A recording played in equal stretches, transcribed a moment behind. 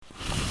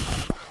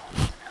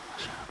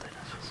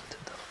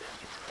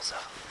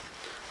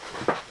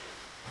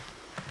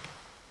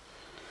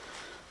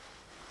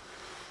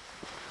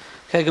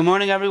Okay, good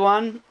morning,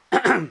 everyone.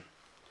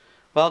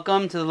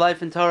 Welcome to the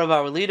Life and Torah of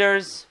Our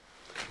Leaders.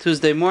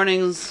 Tuesday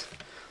mornings,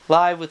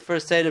 live with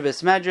First Seder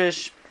Beis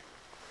Medrash.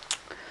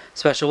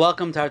 Special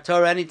welcome to our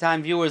Torah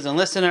Anytime viewers and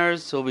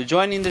listeners who will be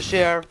joining the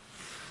share.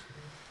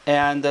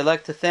 And I'd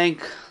like to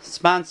thank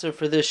sponsor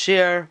for this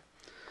share,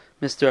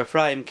 Mr.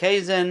 Ephraim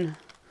Kazen.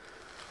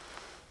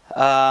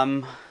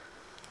 Refuah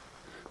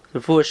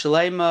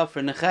Shalema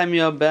for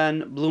Nehemiah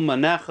ben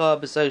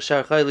Blumanecha b'Sayir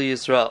Shar Chayli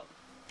Yisrael.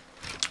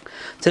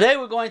 Today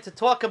we're going to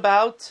talk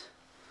about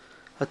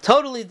a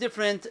totally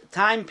different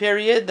time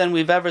period than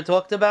we've ever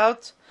talked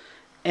about,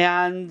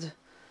 and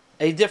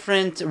a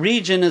different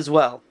region as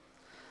well.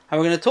 And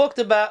we're going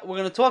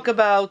to talk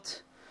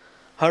about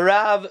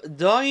Harav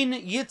Doin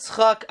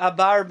Yitzchak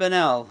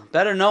Abarbanel,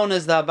 better known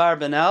as the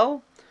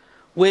Abarbanel,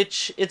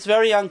 which it's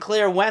very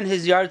unclear when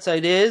his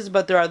yahrzeit is,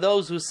 but there are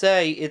those who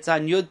say it's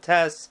on Yud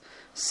Tes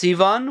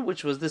Sivan,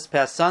 which was this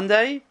past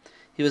Sunday.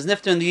 He was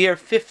nifter in the year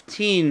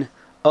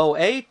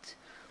 1508.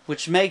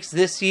 Which makes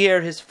this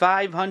year his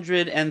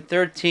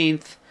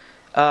 513th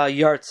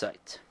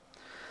yahrzeit.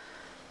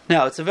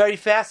 Now, it's a very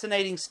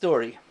fascinating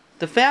story.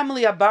 The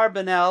family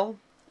Abarbanel,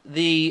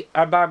 the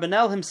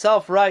Abarbanel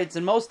himself writes,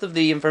 and most of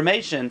the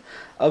information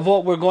of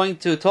what we're going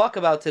to talk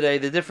about today,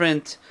 the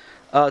different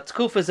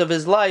tkufas of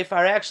his life,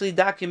 are actually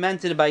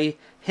documented by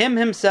him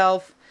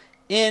himself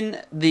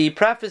in the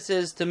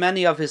prefaces to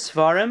many of his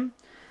Sfarim,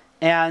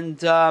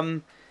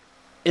 and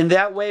in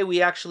that way,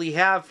 we actually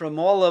have from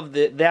all of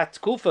that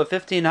Kufa,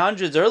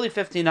 1500s, early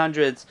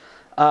 1500s,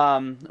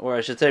 or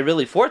I should say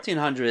really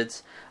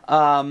 1400s,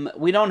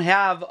 we don't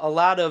have a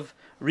lot of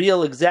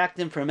real exact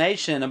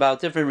information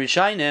about different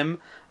Rishonim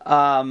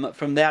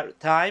from that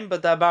time,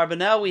 but the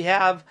Abarbanel we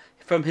have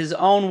from his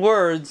own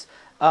words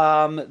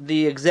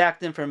the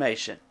exact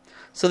information.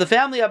 So the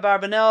family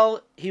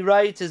Abarbanel, he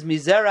writes, is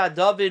Mizera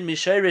David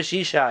Misheresh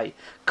Ishai,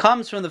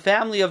 comes from the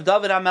family of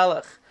David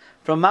HaMelech,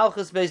 from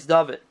Malchus Beis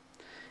David.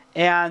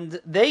 And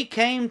they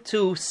came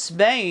to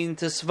Spain,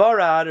 to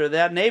Svarad, or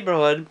that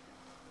neighborhood,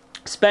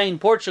 Spain,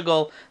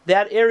 Portugal,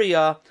 that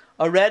area,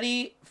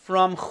 already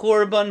from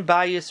Churban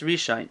Bayis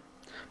Rishon.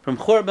 From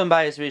Churban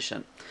Bayis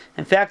Rishon.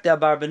 In fact, the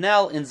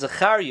Abarbanel in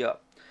Zechariah,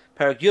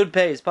 Parak Yud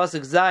Peis,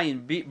 Pasuk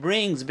Zayin,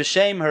 brings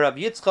B'Shem Harav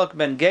Yitzchak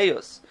ben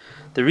Geyos,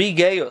 the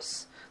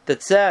Re-Geyos,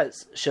 that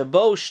says,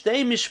 Shabo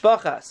Shtei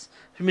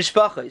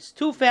Mishpachas,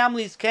 two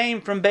families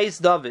came from Beis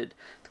David,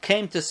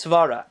 came to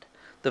Svarad.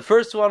 The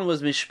first one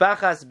was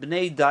Mishpachas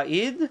Bnei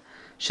Da'id,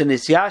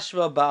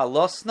 Shenisyashva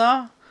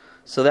Ba'alosna.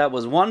 So that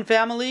was one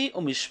family.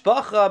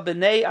 Umishpacha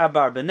Bnei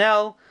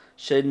Abarbanel,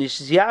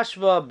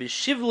 Shenisyashva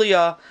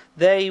B'Shivlia.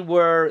 They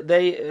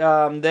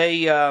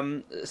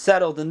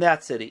settled in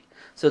that city.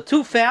 So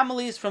two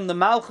families from the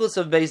Malchus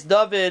of Beis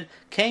David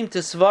came to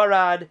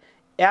Svarad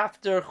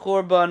after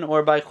Churban,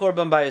 or by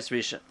Churban Bayis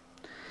Rishon.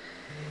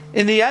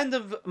 In the end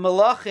of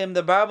Malachim,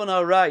 the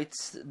Abarbanel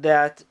writes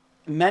that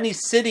many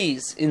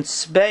cities in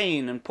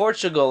Spain and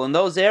Portugal and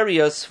those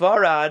areas,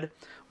 Sfarad,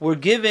 were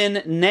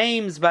given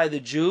names by the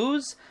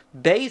Jews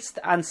based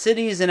on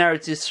cities in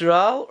Eretz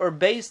Yisrael or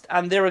based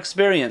on their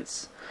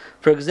experience.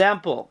 For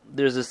example,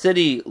 there's a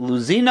city,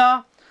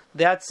 Luzina.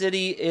 That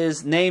city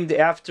is named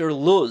after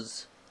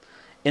Luz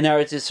in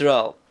Eretz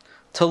Yisrael.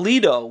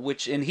 Toledo,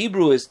 which in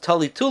Hebrew is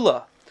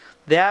Talitula,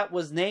 that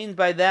was named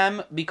by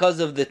them because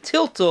of the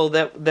tiltul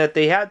that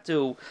they had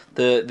to,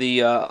 the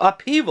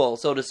upheaval,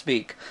 so to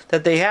speak,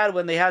 that they had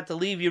when they had to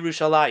leave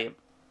Yerushalayim.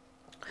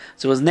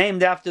 So it was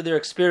named after their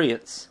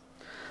experience.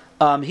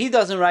 He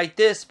doesn't write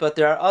this, but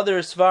there are other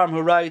Svarim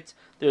who write.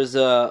 There's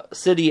a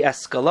city,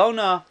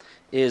 Escalona,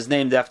 is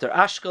named after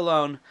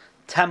Ashkelon.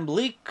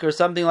 Tamblik, or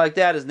something like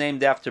that, is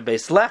named after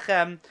Beis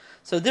Lechem.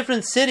 So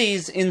different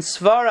cities in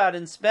Svarad,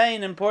 in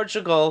Spain and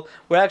Portugal,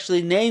 were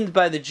actually named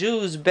by the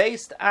Jews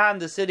based on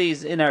the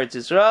cities in Eretz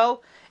Yisrael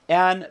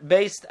and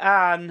based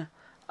on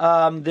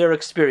their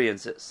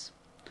experiences.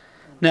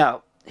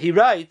 Now, he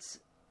writes,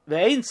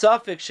 Ve'ein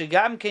safek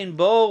shegam kein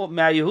bo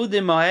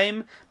me'ayehudim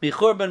mohem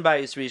michurban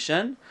bayis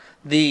rishon.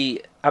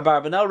 The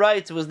Abarbanel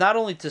writes, it was not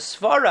only to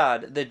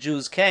Svarad that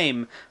Jews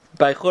came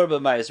by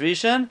Churban Bayis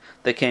Rishon,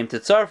 they came to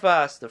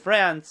Tzarfas, to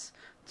France,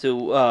 to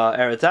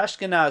Eretz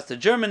Ashkenaz, to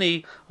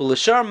Germany,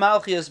 Ulashar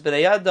Malchias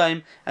B'nei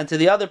Adaim, and to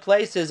the other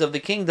places of the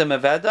kingdom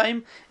of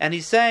Adaim. And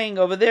he's saying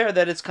over there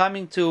that it's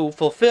coming to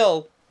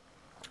fulfill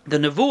the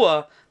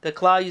Nevuah that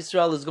Klal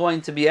Yisrael is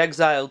going to be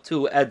exiled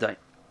to Adaim.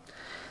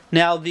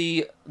 Now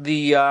the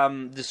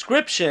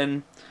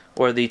description,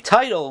 or the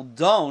title,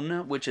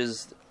 Don, which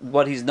is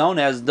what he's known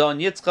as, Don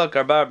Yitzchak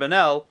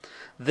Abarbanel,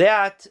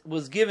 that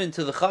was given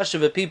to the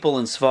Chasheva people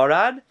in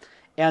Sfarad,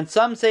 and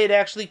some say it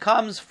actually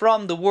comes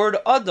from the word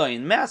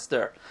Adain,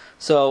 master.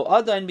 So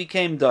Adain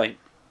became Dain.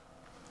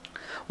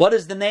 What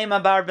is the name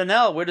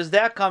Abarbanel? Where does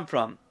that come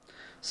from?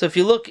 So if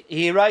you look,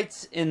 he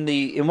writes in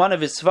one of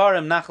his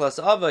Svarim,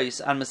 Nachlas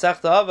Avos, on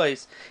Masechta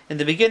Avos, in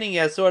the beginning he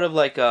has sort of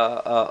like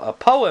a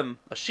poem,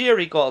 a shir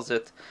he calls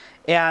it,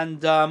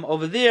 and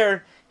over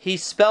there he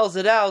spells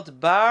it out,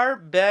 Bar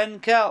Ben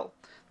Kel.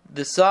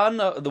 the son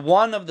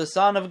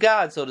of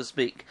God, so to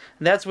speak.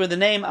 And that's where the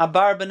name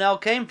Abarbanel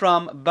came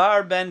from,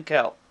 Bar Ben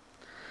Kel.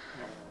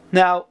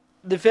 Now,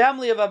 the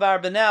family of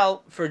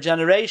Abarbanel, for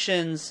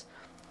generations,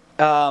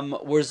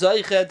 were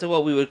Zoichet to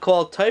what we would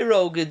call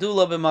Torah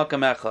Gedula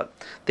b'Makam Echad.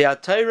 They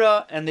had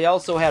Torah, and they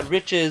also had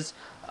riches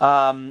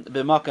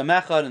b'Makam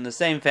Echad in the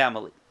same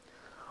family.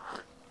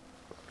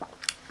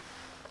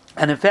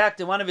 And in fact,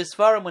 in one of his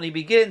Sfarim, when he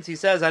begins, he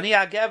says, Ani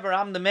HaGever,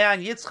 I'm the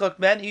man, Yitzchak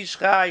ben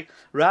Ishchai,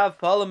 Rav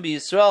Palim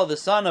b'Yisrael, the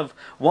son of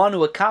one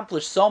who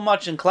accomplished so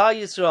much in Klal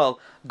Yisrael,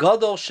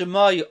 Gadol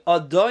Shemai,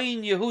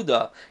 Adain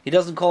Yehuda. He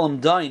doesn't call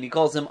him Dain, he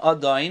calls him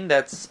Adain.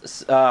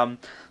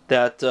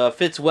 That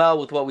fits well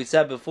with what we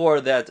said before,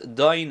 that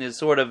Dain is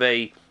sort of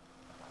it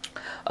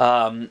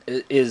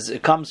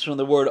comes from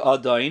the word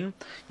Adain.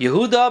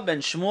 Yehuda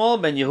ben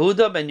Shmuel ben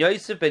Yehuda ben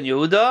Yosef ben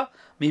Yehuda,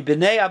 mi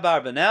b'nei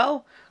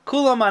Abarbanel,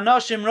 Kulam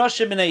Anoshim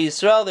Roshim B'nei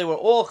Yisrael, they were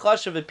all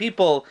chashav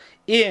people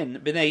in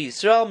B'nei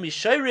Yisrael,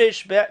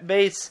 Mishayrish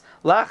Beis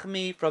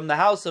Lachmi, from the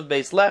house of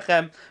Beis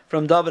Lechem,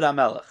 from David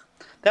HaMelech.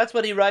 That's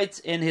what he writes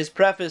in his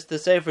preface to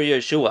Sefer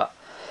Yeshua.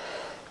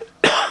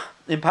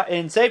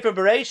 in Sefer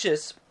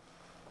Bereshis,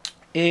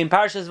 in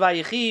Parshas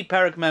Vayechi,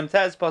 Parak Mem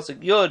Tes, Pasuk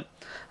Yud,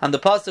 and the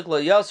Pasuk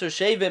Lo Yasser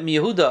Shevet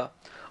Yehuda,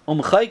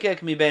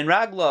 Chaykek mi bein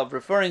Raglov,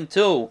 referring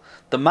to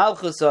the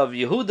Malchus of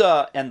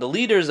Yehuda and the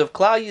leaders of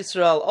Klal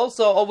Yisrael,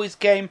 also always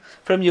came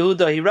from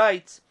Yehuda. He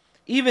writes,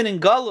 even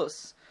in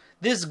Galus,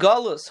 this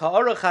Galus,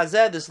 Ha'arach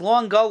Hazeh, this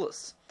long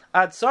Galus,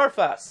 Ad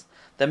Sarfas,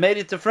 that made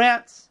it to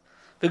France,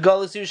 the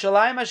Galus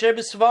Yerushalayim Asher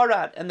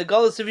B'Svarad, and the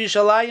Galus of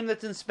Yerushalayim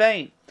that's in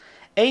Spain.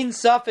 Ein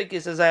Safek,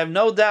 he says, I have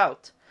no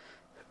doubt,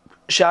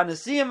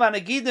 Sha'anasiyim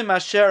v'anagidim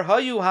asher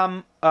hayu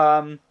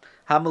hamalachim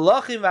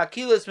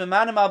v'akilas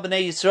memanim al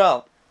b'nei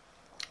Yisrael,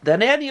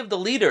 than any of the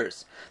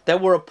leaders that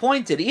were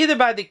appointed either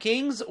by the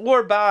kings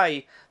or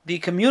by the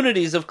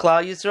communities of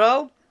Klal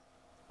Yisrael,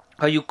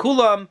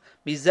 Hayukulam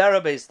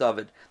Mizera Beis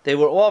David. They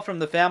were all from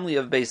the family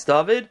of Beis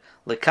David.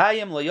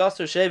 Lekayim Lo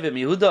Yasser Shevim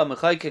Yehuda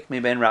Mechaykek Mi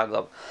Ben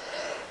Raglav.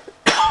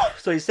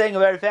 So he's saying a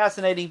very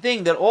fascinating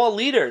thing, that all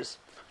leaders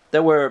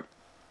that were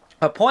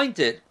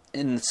appointed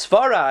in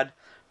Sfarad,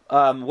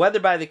 whether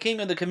by the king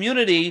or the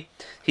community,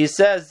 he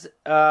says,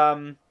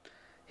 Ein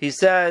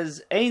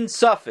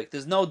Suffolk.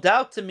 There's no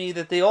doubt to me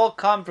that they all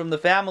come from the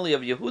family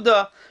of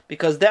Yehuda,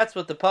 because that's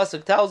what the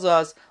pasuk tells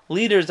us.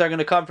 Leaders are going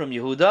to come from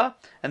Yehuda,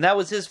 and that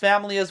was his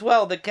family as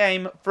well that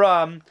came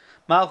from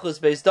Malchus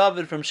Beis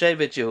David, from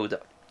Shevet Yehuda.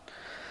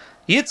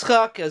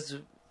 Yitzchak, as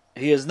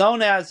he is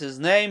known as, his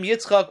name,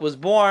 Yitzchak, was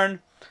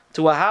born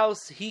to a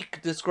house, he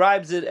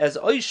describes it as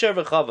Oisher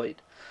v'Chavod,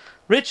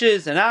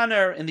 riches and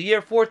honor, in the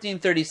year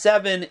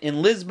 1437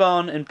 in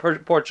Lisbon, in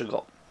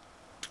Portugal.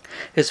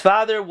 His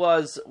father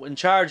was in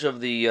charge of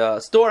the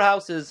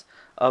storehouses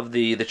of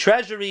the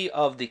treasury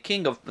of the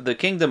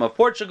kingdom of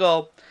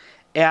Portugal,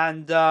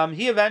 and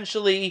he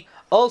eventually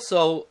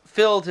also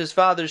filled his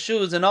father's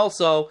shoes and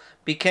also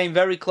became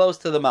very close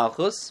to the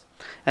Malchus.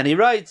 And he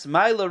writes,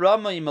 Maila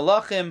Rama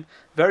Malachim,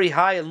 very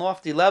high and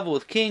lofty level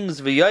with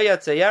kings,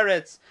 V'yoyat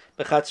Zayaretz,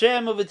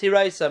 B'chatzreim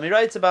Uv'tiraisam. He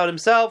writes about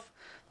himself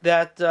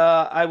that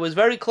I was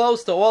very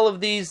close to all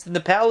of these, in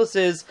the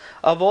palaces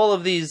of all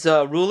of these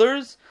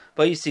rulers,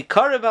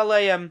 V'yisikarev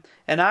Aleim,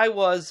 and I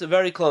was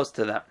very close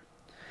to them.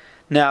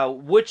 Now,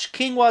 which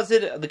king was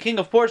it? The king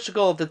of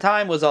Portugal at the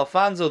time was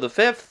Alfonso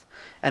V,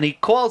 and he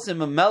calls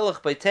him a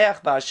Melech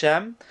Beiteach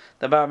B'Hashem.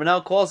 The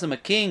Barbanel calls him a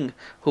king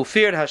who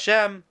feared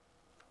Hashem.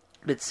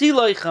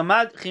 B'tziloi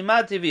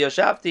chimati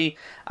v'yoshavti,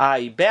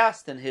 I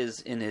basked in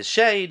his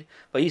shade.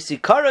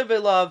 V'yisikarev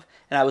Elav,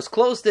 and I was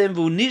close to him.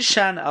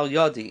 V'unishan al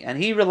yodi,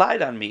 and he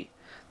relied on me.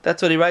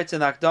 That's what he writes in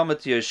Akdama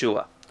to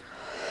Yeshua.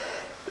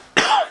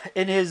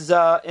 In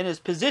his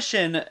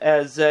position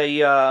as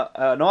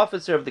an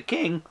officer of the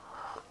king,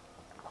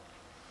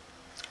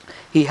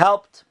 he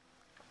helped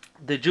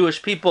the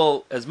Jewish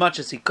people as much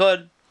as he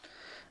could.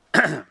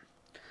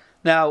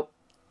 Now,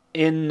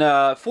 in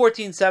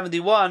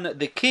 1471,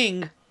 the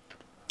king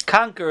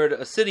conquered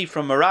a city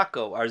from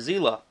Morocco,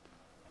 Arzila.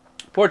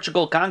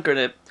 Portugal conquered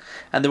it,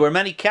 and there were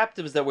many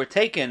captives that were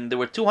taken. There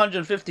were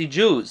 250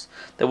 Jews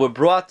that were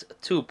brought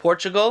to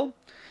Portugal,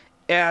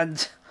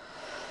 and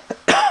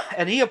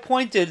he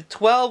appointed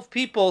 12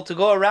 people to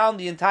go around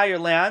the entire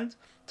land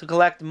to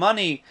collect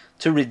money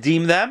to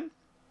redeem them,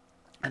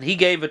 and he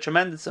gave a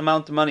tremendous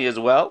amount of money as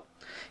well.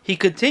 He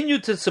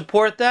continued to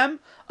support them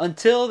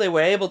until they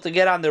were able to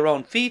get on their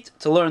own feet,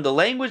 to learn the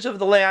language of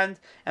the land,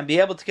 and be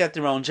able to get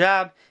their own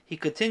job. He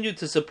continued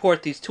to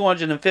support these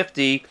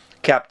 250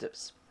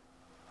 captives.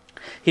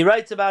 He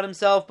writes about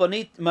himself,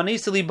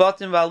 Manisili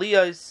batim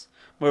v'aliyos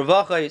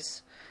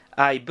murvachos,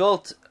 I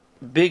built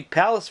a big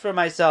palace for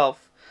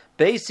myself.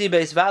 Beisi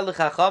beis v'alech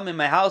chachamim,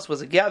 my house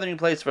was a gathering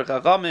place for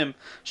chachamim.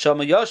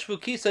 Shama yoshvu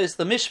kisais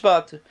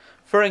l'mishpat,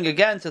 referring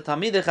again to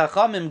Talmidei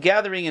Chachamim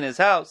gathering in his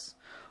house.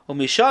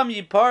 Umisham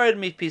yipared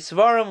mipi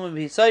svarim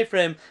u'mipi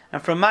seifrim,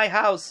 and from my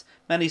house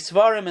many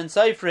svarim and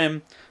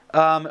seifrim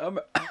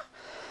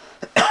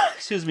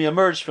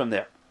emerged from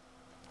there.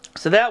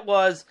 So that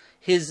was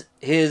his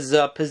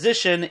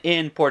position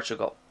in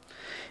Portugal.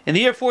 In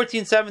the year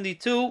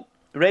 1472,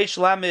 Reish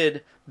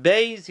Lamed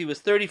Beis, he was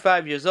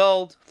 35 years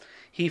old.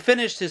 He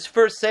finished his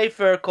first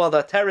sefer called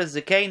Ateres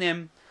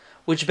Zekanim,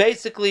 which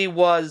basically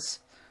was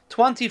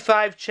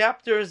 25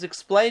 chapters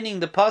explaining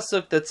the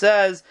pasuk that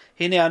says,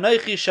 Hine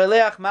anochi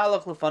shaleach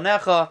malach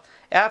lefanecha,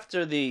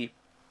 after the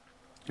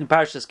in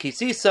Parshas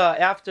Kisisa,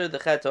 after the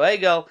Chet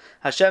Egel,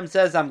 Hashem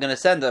says, I'm going to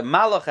send a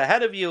malach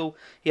ahead of you.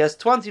 He has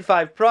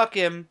 25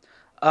 prakim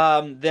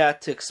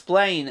that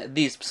explain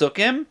these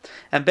psukim,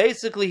 and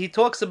basically he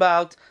talks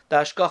about the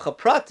Hashgacha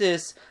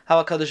Pratis,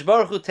 how HaKadosh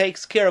Baruch Hu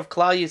takes care of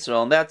Klal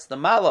Yisrael, and that's the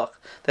malach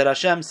that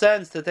Hashem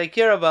sends to take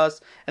care of us,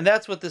 and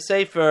that's what the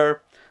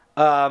Sefer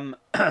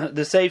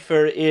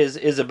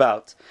is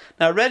about.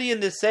 Now, already in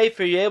this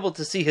Sefer, you're able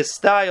to see his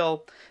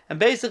style, and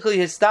basically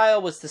his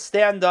style was to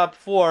stand up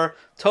for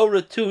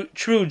Torah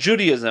true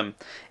Judaism,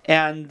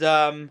 and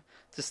to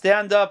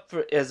stand up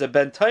as a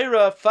Ben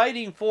Torah,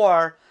 fighting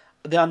for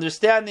the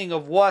understanding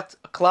of what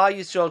Klal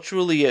Yisrael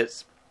truly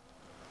is.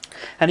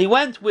 And he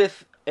went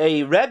with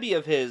a Rebbe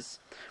of his,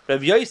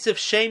 Rav Yosef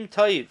Shem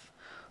Tov,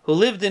 who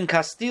lived in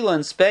Castilla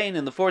in Spain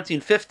in the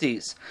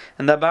 1450s,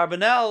 and the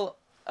Barbanel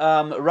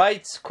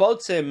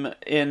quotes him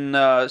in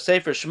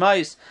Sefer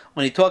Shmais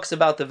when he talks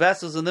about the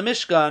vessels in the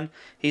Mishkan.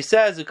 He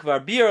says,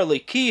 "Ukvar bir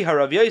leki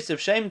harav Yosef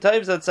Shem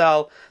Tov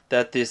Zatzal,"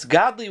 that this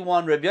godly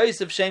one, Rabbi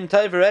Yosef Shem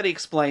Tov, already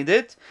explained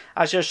it.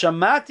 Asher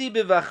shamati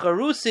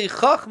bevacharusi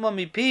chachma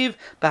mipiv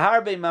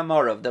beharbe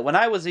mamarav. That when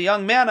I was a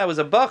young man, I was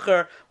a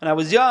bacher. When I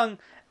was young,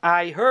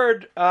 I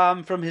heard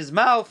from his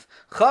mouth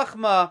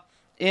chachma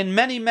in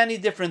many, many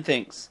different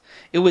things.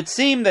 It would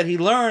seem that he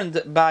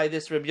learned by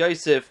this Rabbi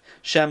Yosef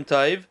Shem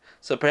Tov.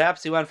 So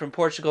perhaps he went from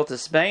Portugal to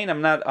Spain.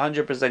 I'm not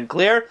 100%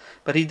 clear,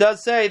 but he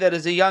does say that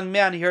as a young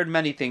man he heard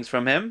many things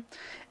from him.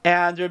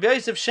 And Rabbi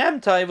Yosef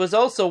Shem Tov was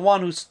also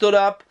one who stood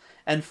up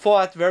and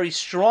fought very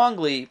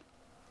strongly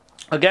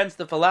against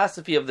the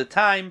philosophy of the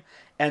time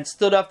and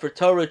stood up for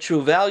Torah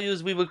true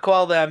values, we would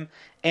call them.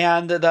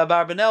 And the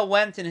Barbanel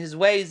went in his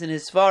ways, in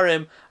his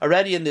Svarim,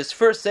 already in this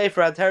first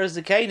Sefer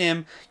Ateres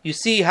Zekanim. You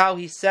see how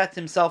he set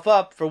himself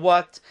up for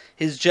what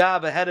his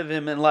job ahead of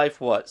him in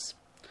life was.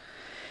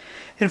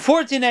 In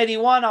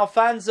 1481,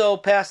 Alfonso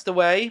passed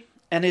away,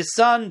 and his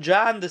son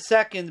John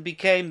II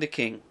became the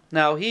king.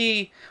 Now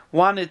he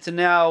wanted to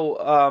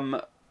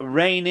now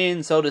rein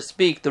in, so to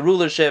speak, the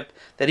rulership,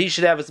 that he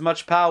should have as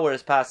much power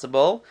as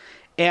possible.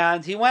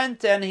 And he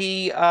went and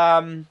he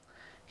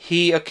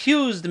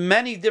accused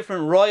many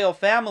different royal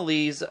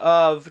families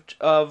of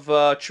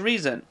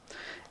treason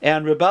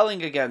and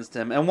rebelling against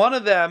him. And one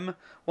of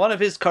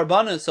his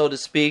karbanos, so to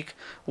speak,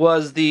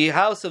 was the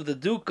house of the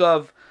Duke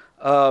of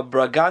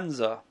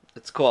Braganza,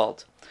 it's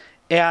called.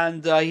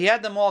 And he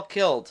had them all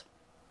killed.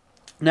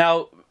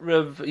 Now,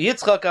 Rav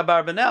Yitzchak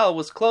Abarbanel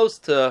was close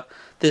to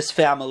this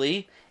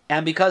family,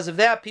 and because of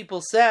that,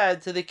 people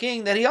said to the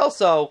king that he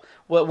also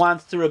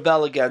wants to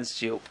rebel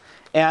against you.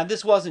 And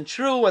this wasn't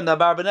true, and the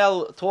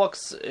Abarbanel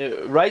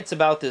writes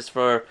about this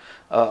for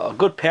a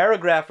good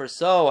paragraph or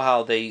so,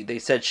 how they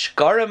said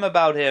shkarim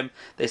about him,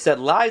 they said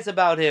lies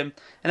about him.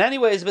 And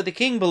anyways, but the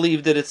king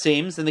believed it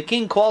seems, and the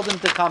king called him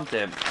to come to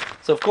him.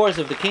 So of course,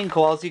 if the king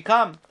calls, he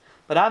come.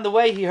 But on the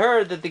way, he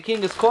heard that the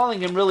king is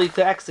calling him really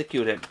to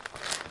execute him.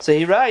 So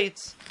he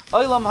writes,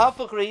 Olam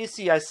hafuch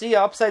reisi, I see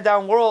an upside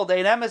down world,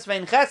 ein emes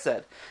vein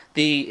chesed.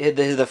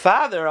 The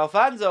father,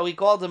 Alfonso, he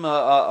called him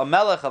a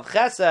melech of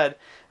chesed,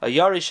 a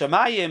yari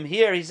shamayim.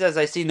 Here he says,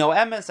 I see no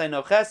emes, I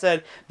know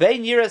chesed,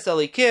 vein yiras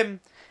elikim.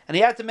 And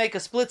he had to make a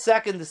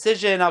split-second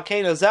decision.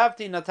 Alkeino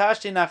zavti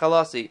natashti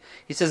nachalasi.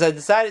 He says, I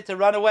decided to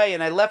run away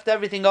and I left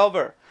everything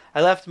over. I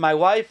left my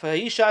wife,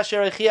 Ha'isha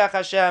asher echiach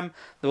Hashem,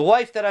 the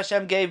wife that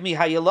Hashem gave me,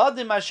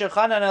 Hayeladim asher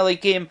chanan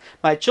elikim,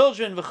 my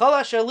children, v'chol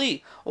asher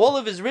li, all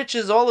of his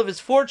riches, all of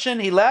his fortune,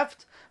 he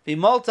left.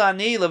 V'molta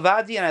ani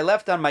levadi, and I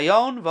left on my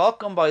own.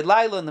 V'okom by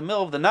Laila, in the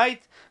middle of the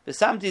night.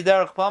 V'samti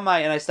derech pamai,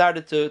 and I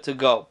started to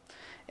go.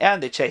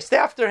 And they chased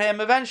after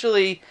him.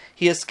 Eventually,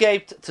 he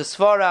escaped to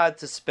Sfarad,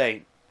 to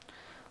Spain.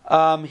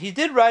 He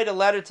did write a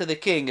letter to the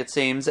king, it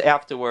seems,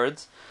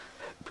 afterwards,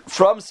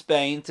 from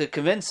Spain, to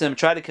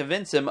try to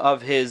convince him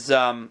of his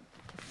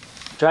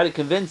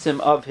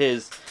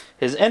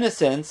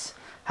innocence.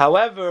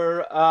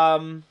 However,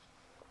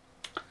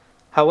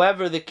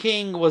 the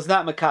king was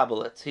not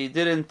makabelit. He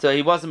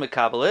wasn't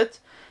makabelit,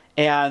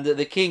 and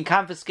the king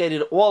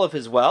confiscated all of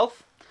his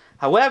wealth.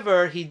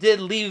 However, he did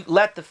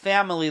let the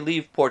family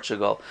leave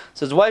Portugal.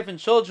 So his wife and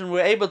children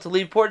were able to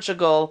leave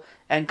Portugal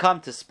and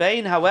come to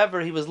Spain. However,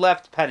 he was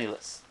left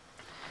penniless.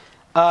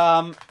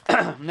 Now,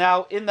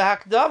 in the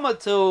Hakdama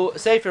to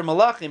Sefer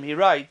Malachim, he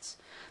writes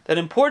that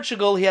in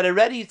Portugal he had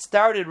already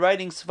started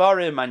writing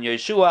Svarim on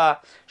Yeshua,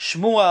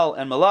 Shmuel,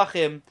 and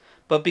Malachim,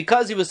 but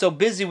because he was so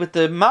busy with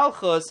the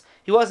Malchus,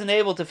 he wasn't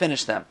able to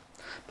finish them.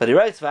 But he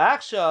writes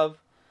Va'achshav,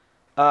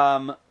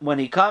 when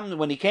he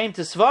came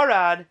to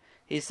Svarad,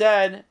 he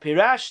said,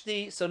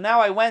 Pirashti, so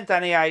now I went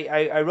and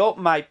I wrote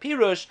my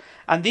Pirush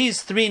on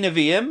these three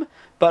Nevi'im,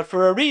 but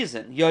for a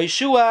reason.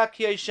 Yeshua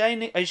ki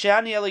Yeshani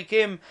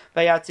Elikim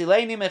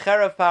vayatzileni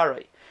mecherav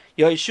parei.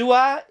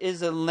 Yeshua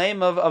is a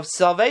name of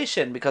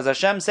salvation, because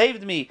Hashem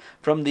saved me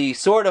from the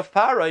sword of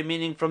Paroi,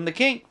 meaning from the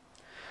king.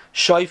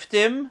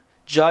 Shoiftim,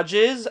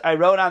 judges, I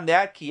wrote on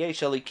that, Ki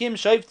yesh elikim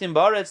shoiftim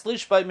ba'aretz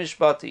lishpot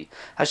mishpati.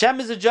 Hashem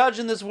is a judge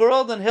in this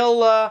world, and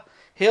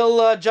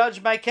He'll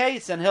judge my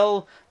case, and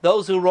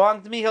those who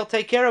wronged me, He'll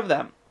take care of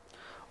them.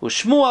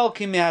 Ushmuel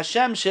ki mi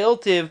Hashem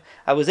she'iltiv,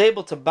 I was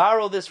able to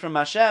borrow this from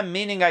Hashem,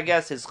 meaning, I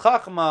guess, his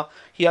chachma,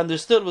 he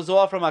understood, was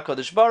all from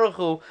HaKadosh Baruch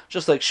Hu,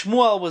 just like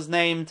Shmuel was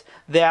named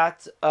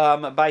that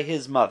by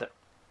his mother.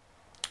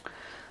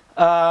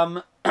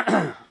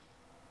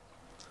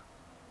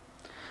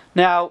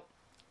 Now,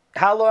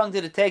 how long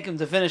did it take him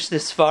to finish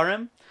this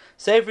Sfarim?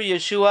 Sefer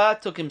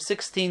Yeshua took him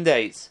 16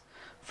 days,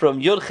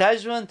 from Yud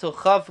Cheshvan to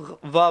Chav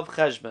Vav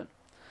Cheshvan.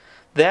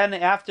 Then,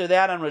 after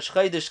that, on Rosh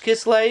Chodesh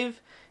Kislev,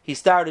 he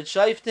started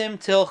Shoftim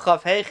till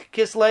Chav Heich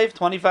Kislev,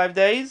 25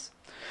 days.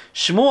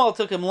 Shmuel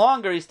took him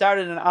longer. He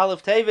started in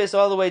Aleph Teves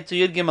all the way to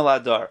Yud Gimel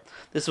Adar.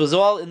 This was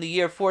all in the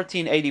year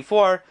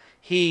 1484.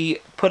 He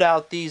put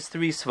out these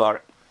 3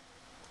 Svar.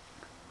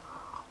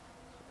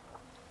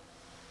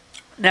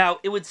 Now,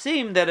 it would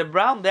seem that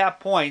around that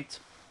point,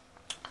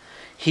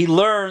 he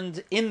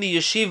learned in the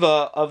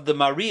yeshiva of the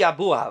Mari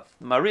Abuhav.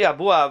 Mari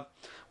Abuhav,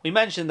 we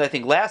mentioned, I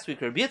think, last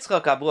week, Rabbi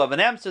Yitzchak Abuhav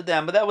in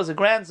Amsterdam, but that was a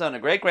grandson, a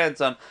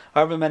great-grandson,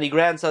 however many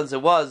grandsons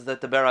it was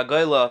that the Ber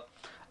Agoyla,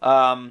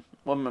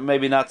 well,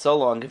 maybe not so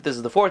long, if this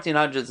is the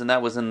 1400s, and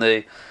that was in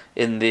the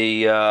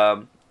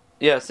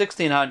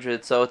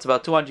 1600s, so it's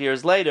about 200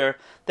 years later,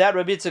 that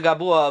Rabbi Yitzchak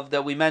Abuhav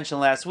that we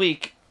mentioned last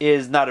week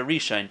is not a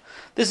Rishon.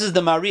 This is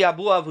the Mari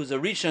Abuhav, who's a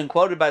Rishon,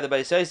 quoted by the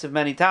Beis Yosef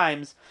many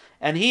times,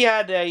 and he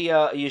had a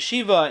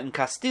yeshiva in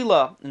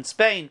Castilla, in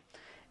Spain,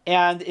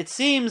 and it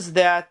seems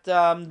that the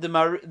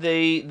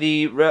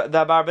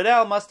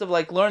Abarbanel must have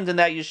learned in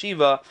that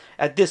yeshiva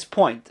at this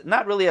point.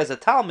 Not really as a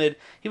Talmud.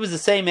 He was the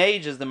same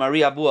age as the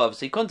Mari Abuhav,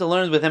 so he couldn't have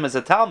learned with him as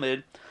a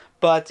Talmud.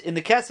 But in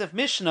the Kesef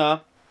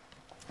Mishnah,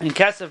 in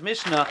Hilchos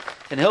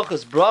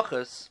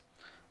Brachos,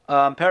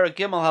 Perek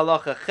Gimel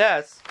Halacha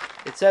Ches,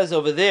 it says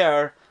over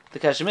there, the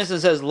Kesef Mishnah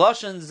says,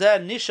 Lashon Zeh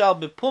Nishal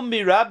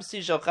Bepumbi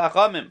Rabsi Shel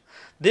Chachamim.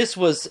 This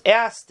was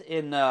asked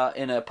in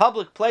a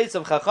public place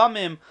of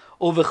Chachamim,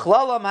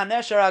 Uvechlalam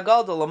Hanesher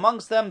Agadol,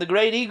 amongst them the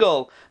great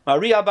eagle,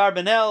 Maria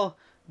Barbanel,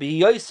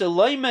 B'Yoyse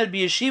Loimed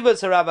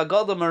B'Yeshivas Harav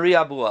Agadol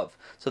Maria Abuhav.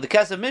 So the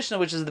Kesef Mishnah,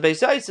 which is the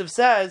Beis Yosef,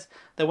 says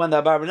that when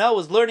the Barbanel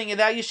was learning in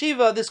that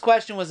yeshiva, this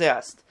question was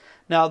asked.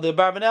 Now, the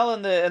Barbanel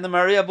and the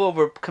Maria Abuhav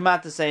were come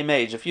out the same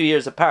age, a few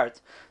years apart.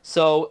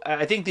 So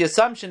I think the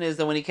assumption is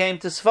that when he came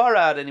to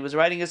Sfarad and he was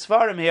writing his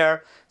Sfarim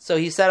here, so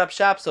he set up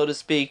shop, so to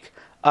speak,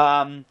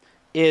 in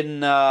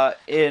the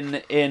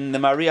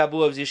Maria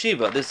Abuhav's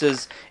yeshiva. This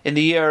is in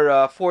the year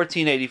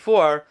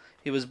 1484.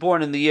 He was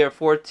born in the year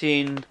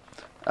 14.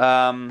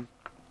 What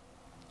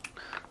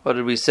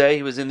did we say?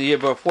 He was in the year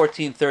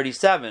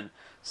 1437.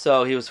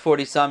 So he was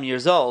 40-some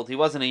years old. He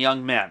wasn't a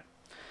young man.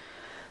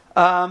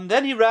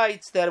 Then he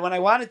writes that when I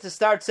wanted to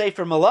start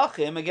Sefer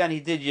Malachim, again he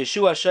did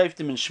Yeshua,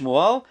 Shoftim, and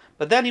Shmuel,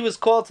 but then he was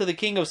called to the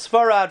king of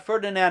Sfarad,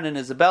 Ferdinand and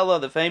Isabella,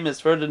 the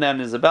famous Ferdinand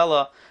and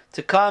Isabella,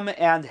 to come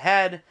and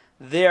head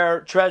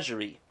their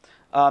treasury.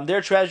 Their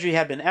treasury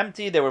had been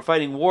empty. They were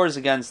fighting wars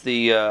against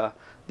the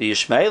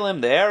Ishmaelim,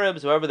 the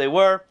Arabs, whoever they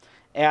were,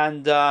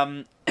 and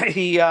their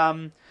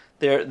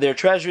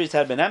treasuries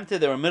had been empty.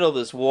 They were in the middle of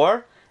this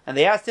war. And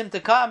they asked him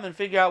to come and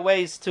figure out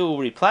ways to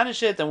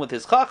replenish it, and with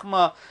his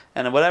chachma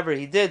and whatever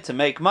he did to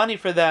make money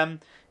for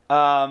them,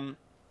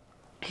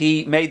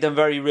 he made them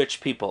very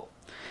rich people.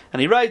 And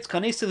he writes,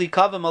 Kanisili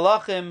kavim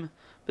malachim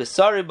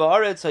b'sari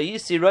ba'aretz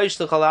hayisi roish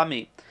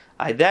l'chalami.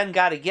 I then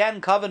got again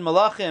kavim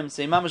malachim.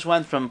 So Imamish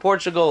went from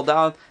Portugal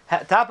down,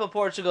 top of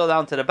Portugal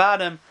down to the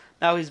bottom.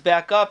 Now he's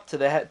back up to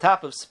the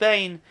top of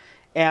Spain,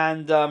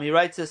 and he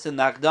writes this in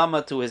the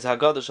Akdama to his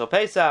Haggadah Shel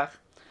Pesach,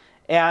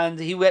 and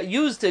he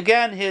used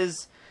again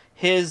his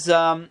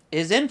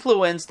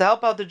influence to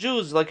help out the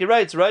Jews. Like he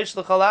writes, Roish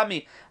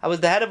l'chalami, I was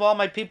the head of all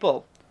my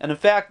people. And in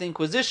fact, the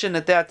Inquisition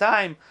at that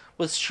time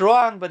was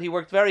strong, but he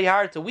worked very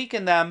hard to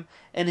weaken them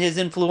in his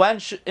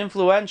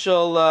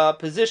influential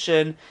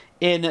position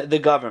in the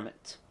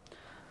government.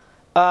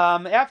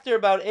 After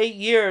about 8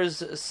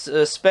 years,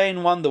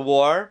 Spain won the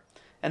war,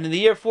 and in the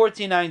year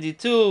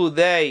 1492,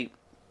 they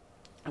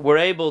were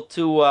able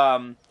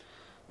to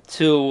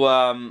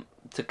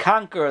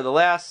conquer the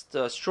last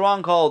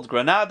stronghold.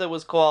 Granada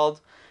was called,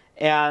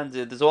 and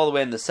it is all the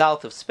way in the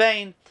south of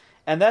Spain.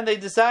 And then they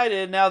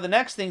decided now the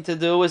next thing to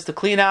do is to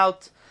clean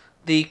out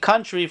the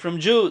country from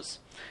Jews.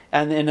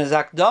 And in his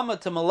Akdama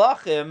to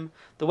Malachim,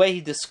 the way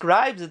he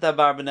describes it,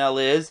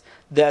 Abarbanel, is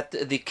that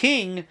the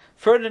king,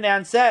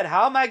 Ferdinand, said,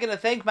 how am I going to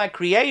thank my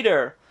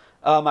creator?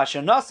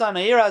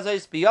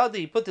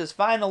 He put this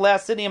final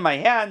last city in my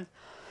hand.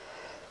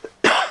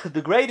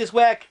 The greatest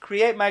way I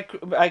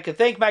could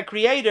thank my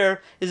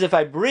creator is if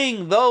I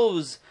bring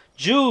those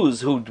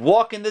Jews who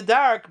walk in the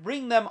dark,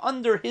 bring them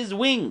under his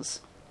wings.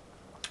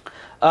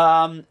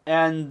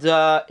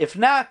 If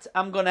not,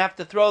 I'm going to have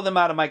to throw them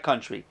out of my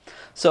country.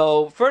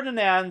 So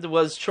Ferdinand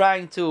was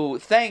trying to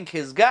thank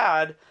his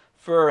God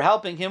for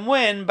helping him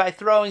win by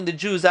throwing the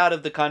Jews out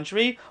of the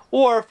country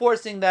or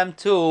forcing them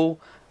to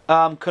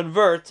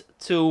convert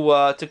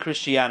to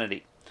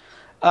Christianity.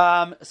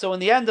 So in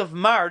the end of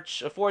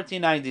March of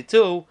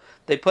 1492,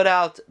 they put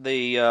out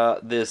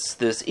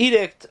this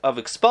edict of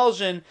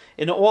expulsion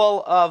in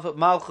all of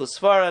Malchus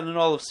Sfarad and in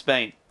all of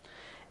Spain.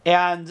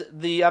 And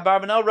the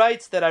Abarbanel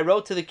writes that I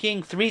wrote to the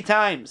king 3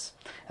 times,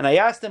 and I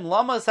asked him,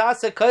 Lama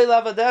sasa kol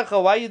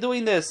avadecha, why are you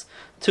doing this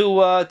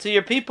to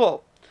your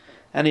people?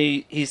 And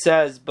he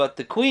says, but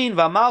the queen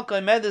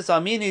Vamalka Medis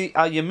Amini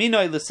al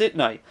Yaminoi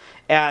Lesitnoi,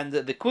 and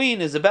the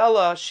queen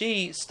Isabella,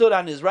 she stood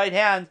on his right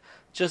hand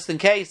just in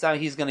case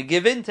he's going to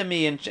give in to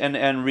me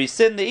and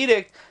rescind the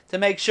edict, to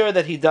make sure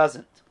that he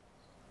doesn't.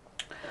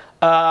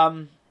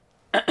 Now,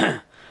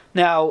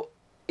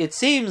 it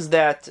seems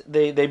that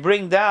they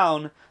bring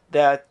down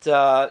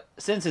that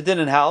since it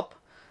didn't help,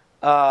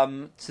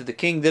 so the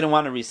king didn't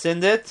want to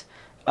rescind it,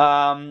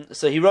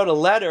 so he wrote a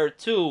letter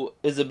to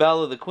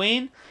Isabella the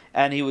queen,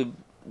 and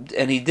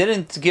he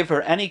didn't give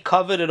her any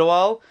covet at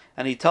all,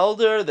 and he told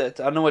her that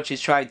I don't know what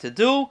she's trying to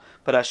do,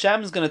 but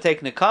Hashem's going to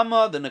take the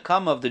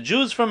nekama of the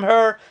Jews from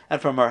her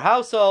and from her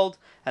household.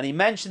 And he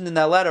mentioned in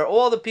that letter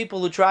all the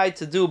people who tried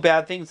to do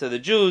bad things to the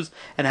Jews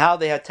and how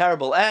they had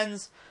terrible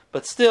ends,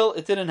 but still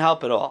it didn't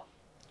help at all.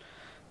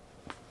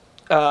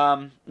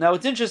 Now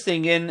it's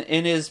interesting,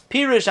 in his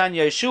Pirush on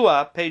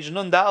Yeshua, page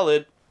Nun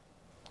Daled,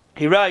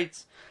 he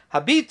writes,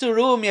 Habitu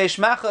rum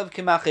yeshmachav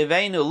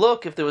kimachivenu.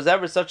 Look, if there was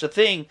ever such a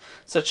thing,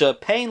 such a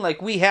pain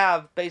like we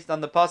have, based on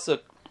the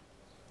pasuk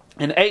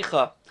in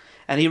Eicha.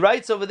 And he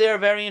writes over there a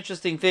very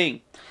interesting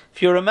thing.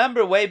 If you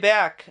remember way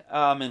back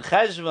in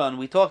Cheshvan,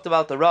 we talked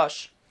about the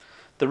Rosh.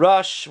 The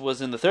Rosh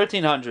was in the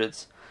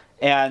 1300s,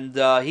 and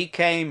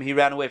he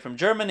ran away from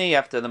Germany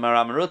after the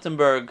Maram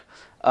Rutenberg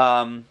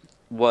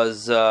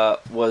was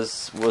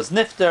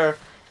nifter,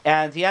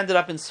 and he ended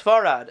up in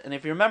Sfarad. And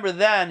if you remember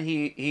then,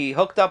 he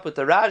hooked up with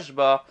the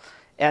Rashba,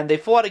 and they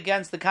fought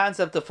against the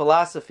concept of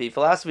philosophy.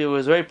 Philosophy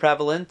was very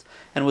prevalent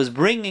and was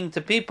bringing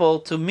to people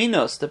to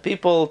minus, to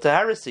people to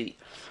heresy.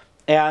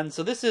 And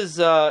so this is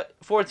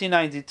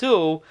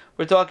 1492.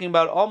 We're talking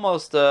about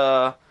almost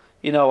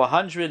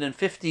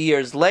 150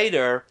 years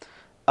later.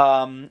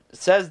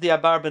 Says the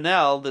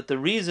Abarbanel that the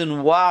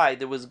reason why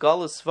there was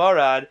Galus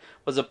Sfarad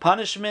was a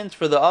punishment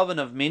for the oven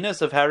of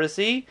minus, of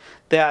heresy,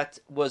 that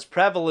was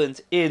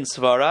prevalent in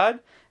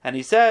Sfarad. And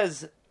he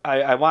says,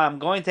 I'm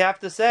going to have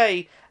to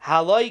say,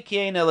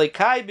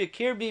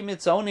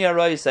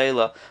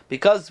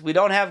 because we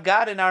don't have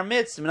God in our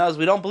midst,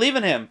 we don't believe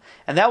in Him.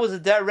 And that was a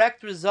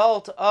direct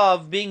result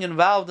of being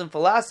involved in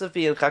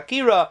philosophy and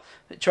Chakira,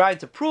 trying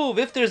to prove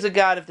if there's a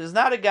God, if there's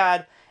not a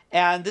God.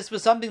 And this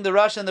was something the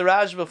Rosh and the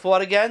Rashba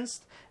fought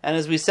against. And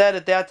as we said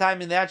at that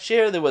time in that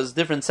shir, there was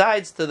different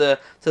sides to the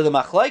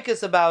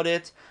machlokes about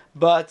it.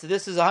 But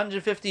this is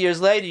 150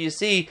 years later. You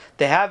see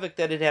the havoc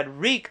that it had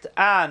wreaked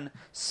on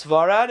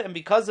Sfarad, and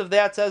because of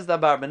that, says the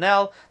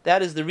Abarbanel,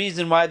 that is the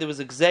reason why there was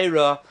a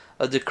gzeira,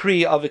 a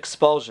decree of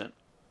expulsion.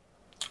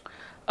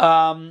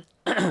 There's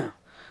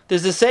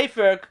a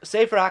Sefer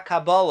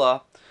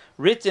HaKabbalah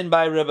written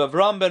by Reb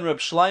Avram ben Reb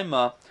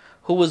Shlomo,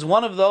 who was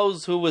one of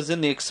those who was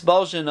in the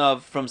expulsion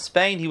from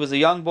Spain. He was a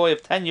young boy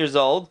of 10 years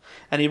old,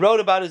 and he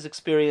wrote about his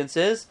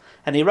experiences,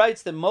 and he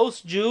writes that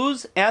most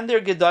Jews and their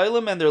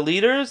Gedolim and their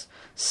leaders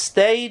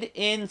stayed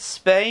in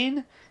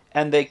Spain,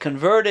 and they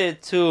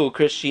converted to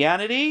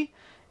Christianity,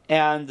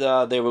 and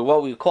they were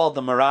what we call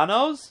the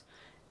Marranos,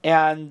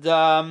 and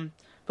from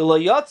the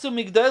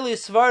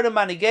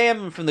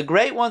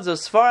great ones of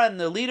Sfarad and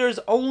the leaders,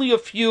 only a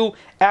few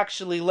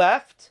actually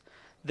left,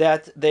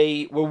 that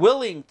they were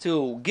willing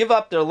to give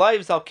up their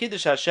lives al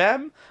Kiddush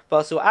Hashem,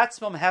 vasu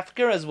atzmam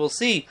hefker, as we'll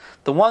see.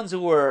 The ones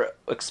who were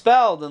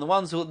expelled and the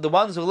ones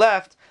who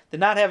left did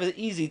not have an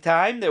easy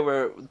time. They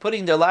were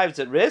putting their lives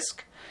at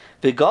risk.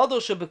 V'gadol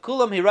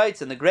shebekulam, he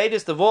writes, and the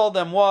greatest of all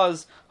them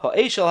was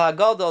ha'eshel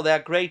hagadol,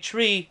 that great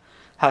tree,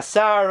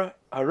 Hasar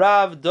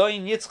Harav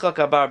Doin Yitzchak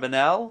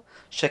Abarbanel,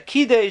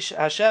 Shakidesh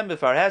Hashem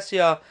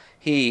b'farhesia.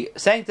 He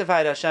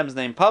sanctified Hashem's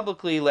name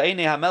publicly,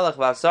 Le'enei HaMelech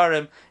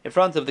V'Asarim, in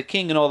front of the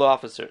king and all the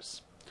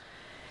officers.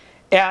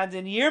 And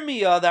in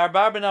Yirmiyah, the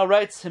Abarbanel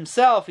writes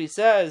himself, he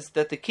says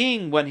that the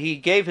king, when he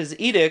gave his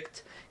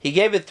edict, he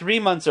gave it 3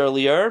 months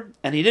earlier,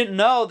 and he didn't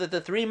know that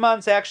the 3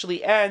 months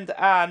actually end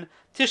on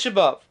Tisha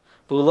B'Av.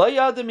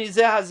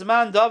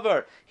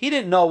 He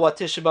didn't know what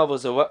Tisha B'Av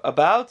was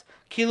about.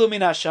 Kilu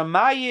min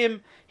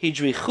hashamayim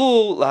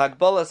hidrichu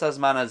lahagbolas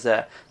hazman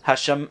hazeh.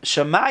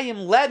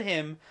 Hashamayim led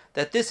him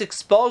that this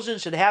expulsion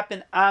should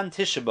happen on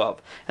Tisha B'Av.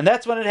 And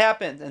that's when it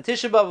happened. In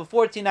Tisha B'Av of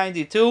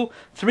 1492,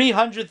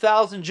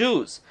 300,000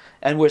 Jews.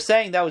 And we're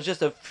saying that was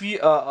just a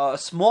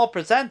small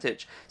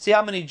percentage. See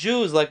how many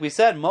Jews, like we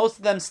said, most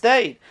of them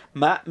stayed.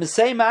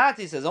 Mesei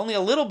Ma'at, says, only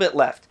a little bit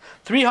left.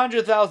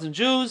 300,000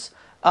 Jews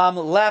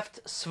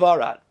left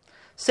Sfarad.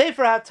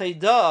 Sefer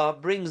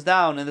HaTeidah brings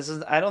down, and this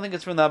is, I don't think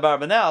it's from the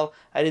Abarbanel,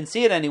 I didn't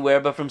see it anywhere,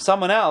 but from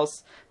someone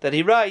else, that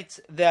he writes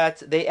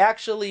that they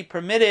actually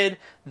permitted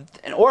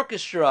an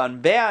orchestra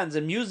and bands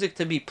and music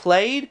to be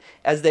played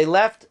as they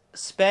left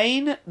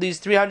Spain, these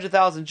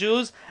 300,000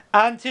 Jews,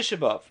 on Tisha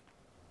B'Av.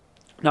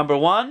 Number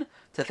one,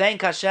 to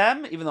thank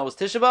Hashem, even though it was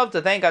Tisha B'Av,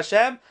 to thank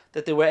Hashem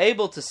that they were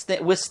able to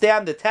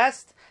withstand the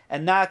test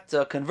and not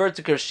convert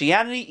to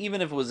Christianity,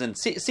 even if it was in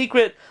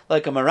secret,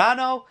 like a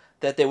Marano,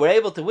 that they were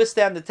able to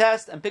withstand the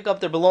test and pick up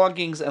their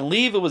belongings and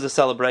leave. It was a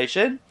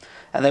celebration.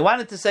 And they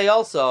wanted to say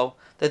also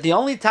that the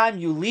only time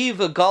you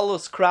leave a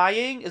Galus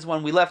crying is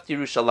when we left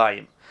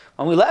Yerushalayim.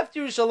 When we left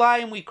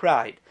Yerushalayim, we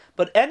cried.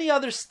 But any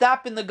other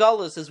stop in the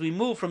Galus, as we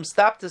move from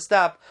stop to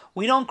stop,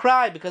 we don't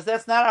cry because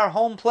that's not our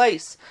home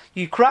place.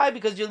 You cry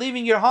because you're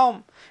leaving your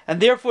home.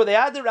 And therefore, the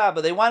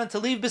Adarabba, they wanted to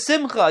leave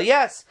B'Simcha.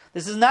 Yes,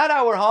 this is not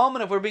our home,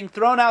 and if we're being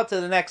thrown out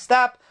to the next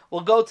stop,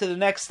 we'll go to the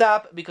next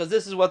stop because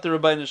this is what the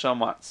Rebbeinu Shalom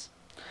wants.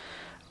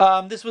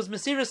 This was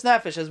Mesiras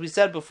Nefesh, as we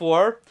said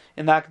before.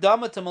 In the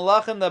Akdama to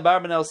Malachim, the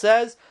Abarbanel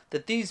says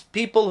that these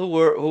people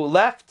who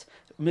left,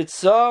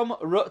 Mitzom,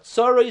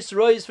 Tzoros,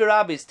 Rois,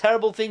 Verabis,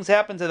 terrible things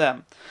happened to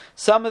them.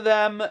 Some of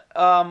them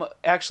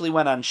actually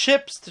went on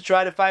ships to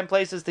try to find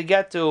places to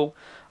get to.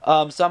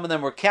 Some of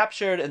them were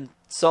captured and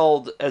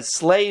sold as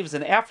slaves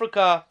in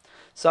Africa.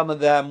 Some of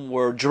them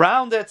were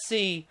drowned at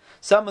sea.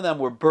 Some of them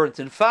were burnt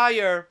in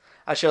fire.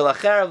 Asher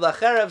lacherev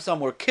lacherev,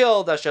 some were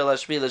killed. Asher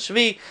lashvi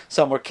lashvi,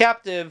 some were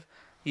captive.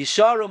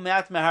 Yisharu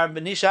me'at meharbe,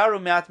 nisharu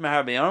me'at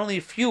meharbe. Only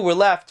a few were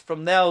left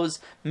from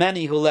those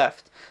many who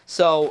left.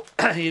 So,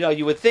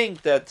 you would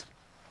think that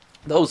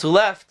those who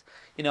left,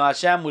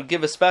 Hashem would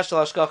give a special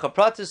Hashgacha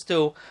Pratis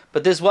to,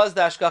 but this was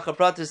the Hashgacha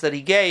Pratis that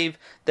He gave,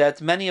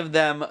 that many of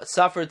them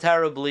suffered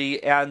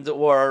terribly and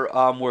or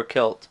were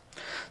killed.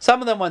 Some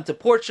of them went to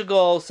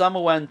Portugal, some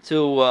went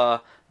to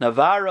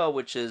Navarro,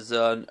 which is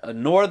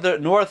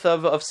north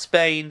of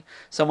Spain.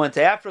 Some went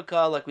to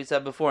Africa, like we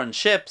said before, in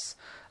ships.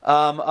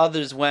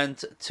 Others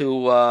went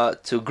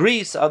to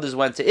Greece. Others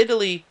went to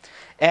Italy,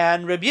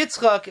 and Rabbi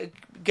Yitzchak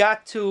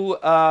got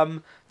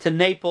to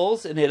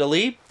Naples in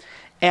Italy,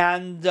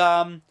 and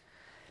no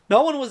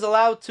one was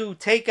allowed to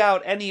take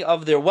out any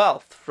of their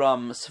wealth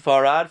from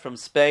Sfarad, from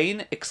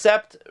Spain,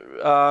 except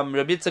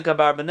Rabbi Yitzchak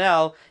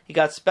Abarbanel. He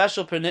got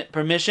special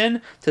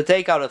permission to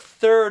take out a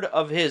third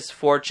of his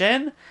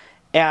fortune,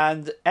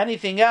 and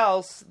anything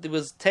else that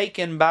was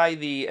taken by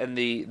the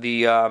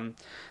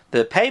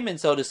payment,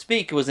 so to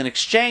speak, was in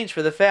exchange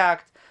for the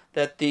fact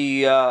that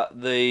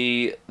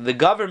the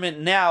government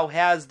now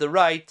has the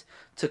right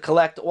to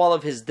collect all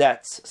of his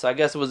debts. So I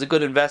guess it was a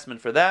good investment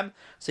for them.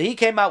 So he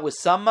came out with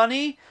some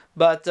money,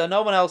 but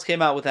no one else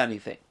came out with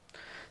anything.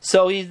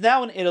 So he's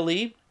now in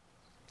Italy,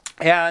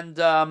 and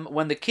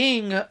when the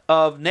king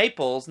of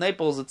Naples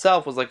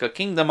itself was like a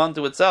kingdom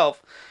unto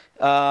itself,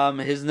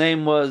 his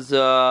name was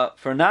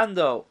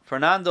Fernando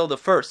the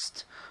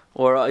First,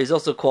 or he's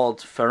also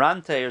called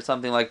Ferrante or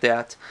something like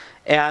that.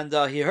 And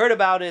he heard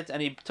about it,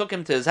 and he took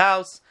him to his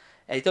house,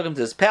 and he took him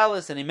to his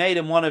palace, and he made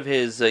him one of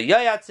his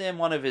yayatzim,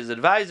 one of his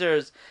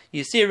advisors.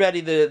 You see already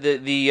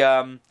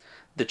the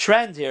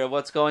trend here of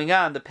what's going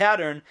on, the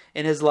pattern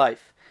in his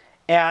life.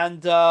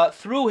 And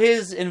through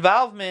his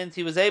involvement,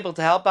 he was able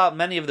to help out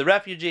many of the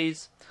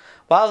refugees.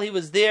 While he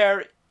was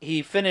there,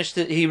 he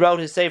wrote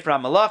his Sefer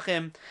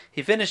HaMelachim.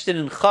 He finished it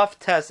in Chav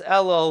Tes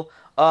Elul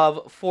of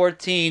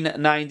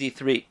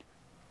 1493.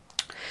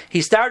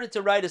 He started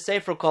to write a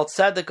sefer called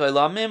Tzedek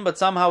Olamim, but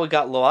somehow it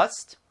got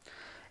lost.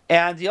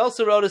 And he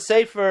also wrote a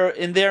sefer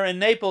in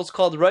Naples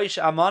called Rosh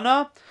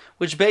Amana,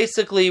 which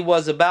basically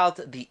was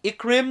about the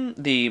Ikrim,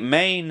 the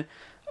main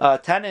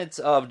tenets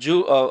of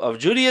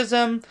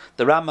Judaism.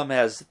 The Rambam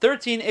has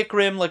 13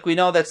 Ikrim, like we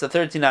know, that's the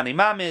 13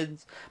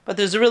 Animamids, but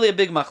there's really a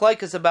big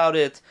machlaikas about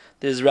it.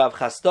 There's Rav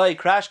Chastoi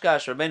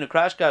Krashkash, Rabbeinu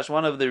Krashkash,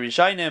 one of the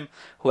Rishainim,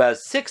 who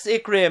has 6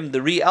 Ikrim.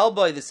 The Ri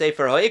Elboi, the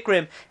Sefer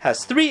HaIkrim,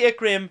 has 3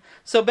 Ikrim.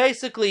 So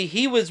basically,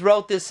 he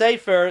wrote this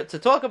Sefer to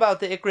talk about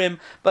the Ikrim,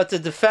 but to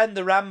defend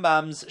the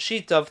Rambam's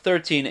sheet of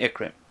 13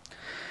 Ikrim.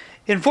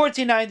 In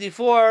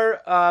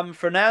 1494,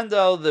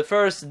 Fernando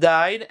I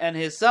died, and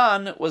his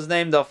son was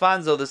named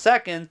Alfonso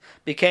II,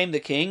 became the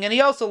king, and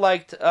he also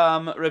liked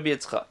Rabbi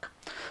Yitzchak.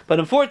 But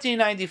in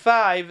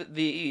 1495,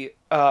 the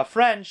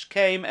French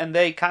came and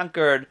they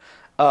conquered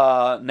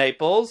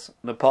Naples,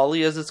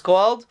 Napoli as it's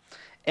called,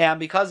 and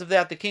because of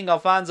that, the king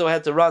Alfonso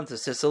had to run to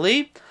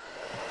Sicily,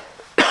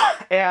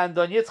 and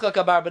Don Yitzchak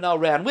Abarbanel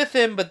ran with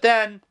him, but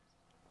then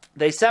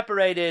they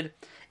separated,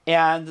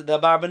 and the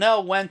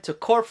Abarbanel went to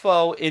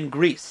Corfu in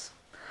Greece.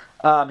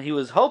 He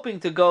was hoping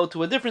to go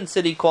to a different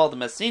city called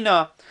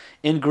Messina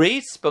in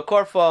Greece, but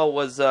Corfu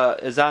is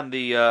on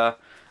the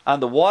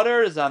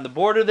water, is on the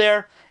border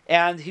there,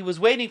 and he was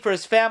waiting for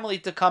his family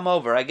to come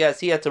over. I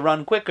guess he had to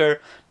run quicker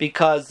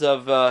because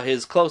of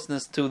his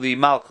closeness to the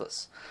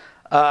Malchus.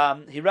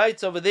 He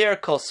writes over there,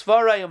 Kol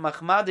Sfarai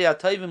u'Machmadi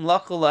atayvim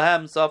lachu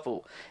lahem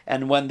safu.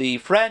 And when the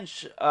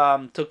French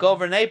took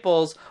over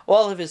Naples,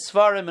 all of his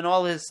Sfarim and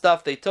all his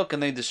stuff they took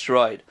and they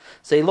destroyed.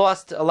 So he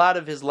lost a lot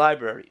of his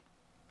library.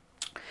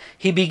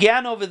 He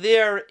began over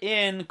there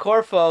in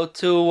Corfu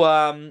to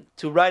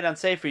write on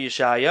Sefer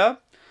Yeshaya.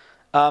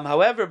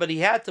 However, but he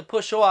had to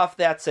push off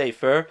that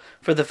Sefer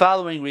for the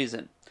following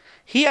reason.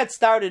 He had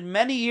started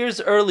many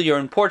years earlier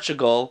in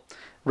Portugal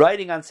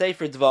writing on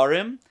Sefer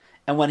Dvarim,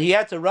 and when he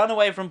had to run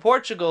away from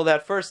Portugal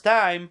that first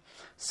time,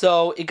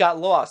 so it got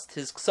lost.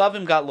 His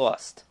ksavim got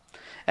lost.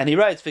 And he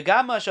writes,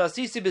 Figama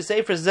shasisi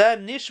b'sefer zeh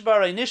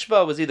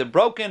nishba was either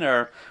broken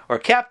or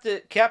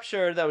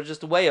captured. That was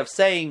just a way of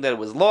saying that it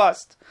was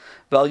lost.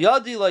 Vel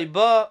yadi lo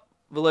ba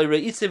v'lo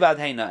re'itzi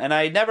v'adheina. And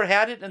I never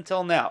had it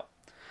until now.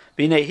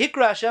 B'nei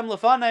hikra Hashem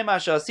lefanai ma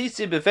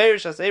shasisi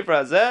b'ferish hasefer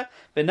hazeh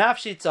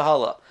v'nafshi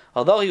tzahala.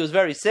 Although he was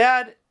very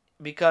sad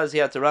because he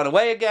had to run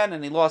away again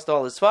and he lost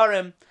all his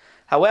svarim.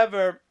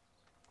 However,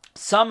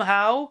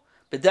 somehow,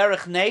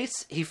 b'derech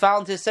nes, he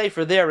found his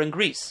sefer there in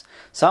Greece.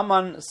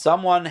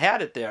 Someone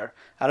had it there.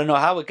 I don't know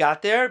how it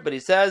got there, but he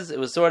says it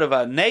was sort of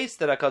a nes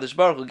that HaKadosh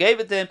Baruch Hu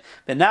gave it to him.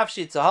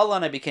 B'nafshi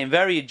tzahala, I became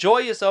very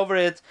joyous over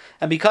it,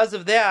 and because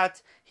of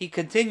that, he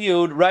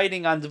continued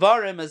writing on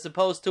Dvarim as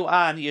opposed to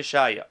on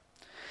Yeshaya.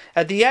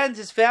 At the end,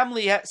 his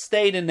family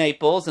stayed in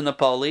Naples, in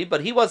Napoli,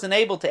 but he wasn't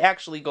able to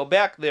actually go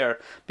back there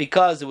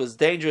because it was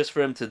dangerous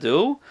for him to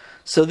do.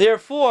 So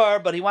therefore,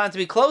 but he wanted to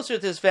be closer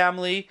to his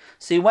family,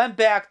 so he went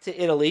back to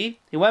Italy.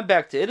 He went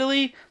back to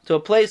Italy, to a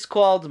place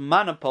called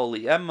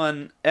Monopoli,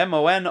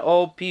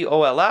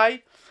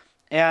 Monopoli,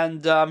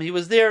 and he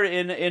was there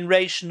in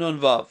Reish Nun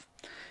Vav,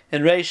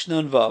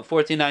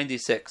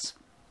 1496.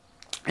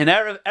 In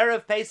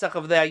Erev Pesach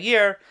of that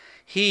year,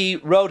 he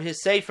wrote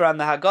his sefer on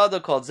the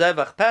Haggadah called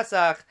Zevach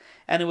Pesach,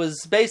 and it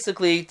was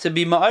basically to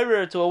be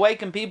ma'arer, to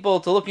awaken people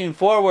to looking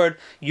forward,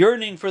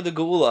 yearning for the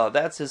Geula.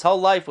 That's his whole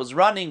life, was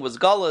running, was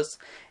galus,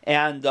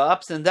 and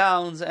ups and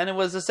downs, and it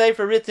was a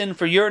sefer written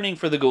for yearning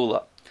for the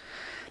Geula.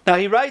 Now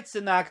he writes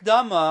in the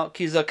Akdama,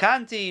 Ki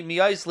zakanti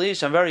miyais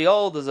lish, I'm very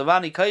old, as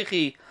avani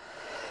kaichi,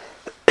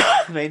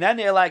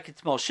 veineni elai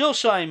kitmol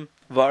shilshaim,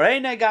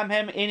 varene gam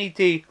hem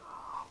initi.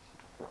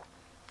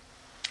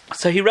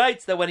 So he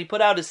writes that when he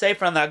put out his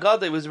sefer on the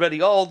Haggadah, he was already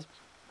old,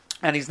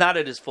 and he's not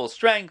at his full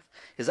strength.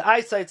 His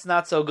eyesight's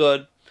not so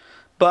good,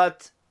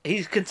 but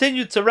he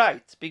continued to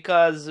write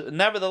because,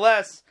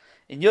 nevertheless,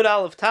 in Yud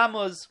Aleph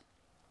Tammuz,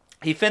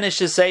 he finished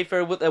his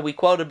sefer that we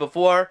quoted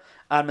before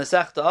on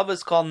Masechta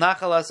Avos called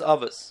Nachalas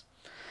Avos.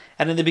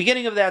 And in the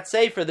beginning of that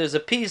sefer, there's a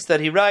piece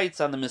that he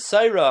writes on the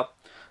Mesorah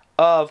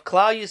of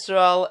Klal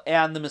Yisrael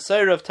and the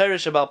Mesorah of Torah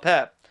Shebal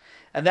Peh.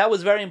 And that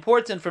was very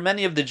important for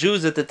many of the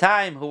Jews at the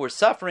time who were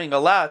suffering a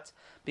lot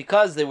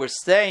because they were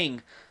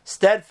staying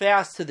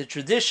steadfast to the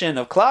tradition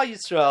of Klal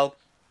Yisrael.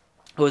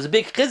 It was a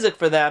big chizuk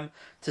for them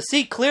to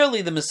see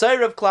clearly the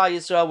Mesorah of Klal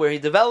Yisrael, where he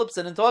develops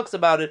it and talks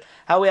about it,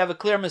 how we have a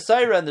clear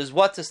Mesorah and there's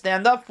what to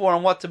stand up for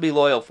and what to be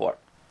loyal for.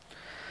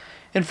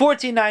 In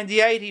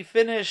 1498, he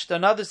finished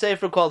another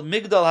sefer called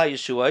Migdal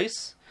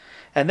HaYeshuos,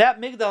 and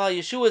that Migdal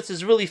HaYeshuos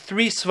is really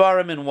 3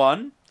 svarim in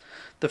one.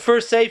 The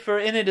first sefer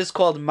in it is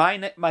called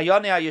Mayoneh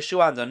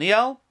Yeshua and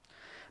Daniel.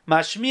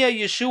 Mashmiya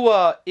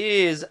Yeshua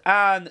is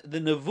on the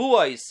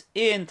Nevuos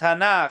in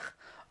Tanakh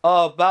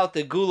about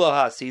the Gula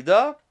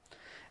Hasidah.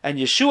 And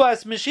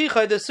Yeshua's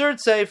Mashiach, the third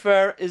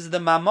sefer, is the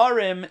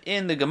Mamarim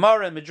in the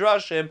Gemara and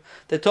Midrashim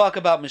that talk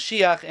about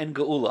Mashiach and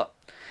Geula.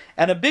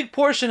 And a big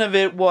portion of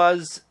it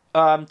was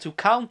to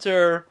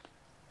counter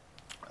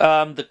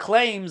the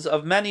claims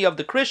of many of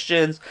the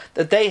Christians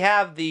that they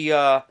have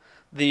the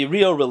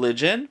real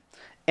religion.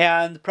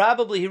 And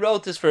probably he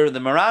wrote this for the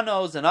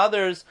Maranos and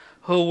others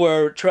who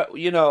were,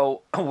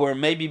 were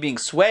maybe being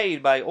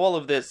swayed by all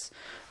of this,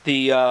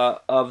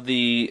 of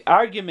the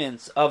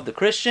arguments of the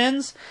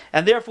Christians,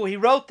 and therefore he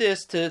wrote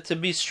this to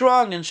be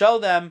strong and show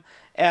them,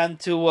 and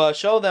to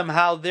show them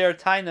how their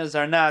tainas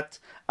are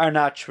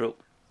not true.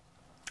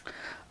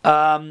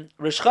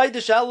 Rosh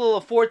Chodesh Elul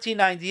of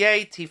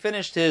 1498, he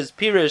finished his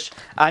Pirush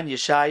on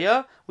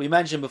Yeshaya. We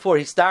mentioned before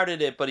he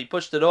started it, but he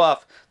pushed it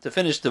off to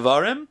finish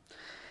Devarim.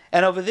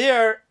 And over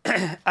there,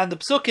 on the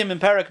Psukim in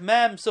Parak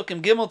Mem,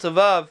 Psukim Gimel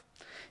Tavav,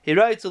 he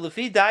writes,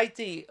 "Ulefi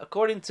daiti,"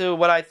 according to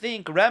what I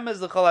think,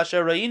 Remez l'chol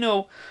asher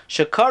reinu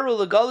shekaru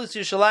legalus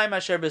Yerushalayim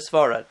asher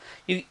b'Sfarad.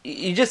 You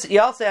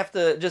also have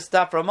to just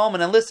stop for a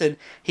moment and listen.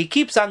 He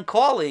keeps on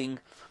calling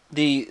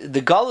the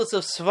galus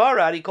of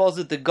Sfarad. He calls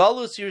it the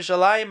galus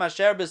Yerushalayim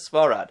asher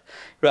b'Sfarad.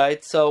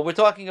 Right. So we're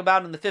talking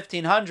about in the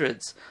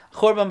 1500s.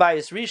 Churban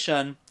Bayis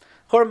Rishon,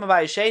 Churban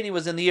Bayis Sheni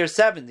was in the year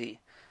 70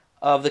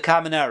 of the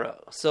Common Era.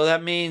 So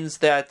that means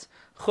that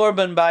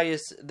Churban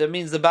Bayis, that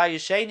means the Bayis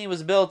Sheni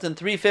was built in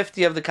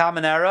 350 of the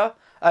Common Era.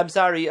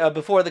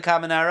 Before the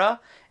Common Era,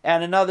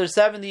 and another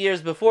 70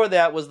 years before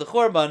that was the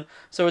Churban.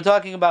 So we're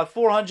talking about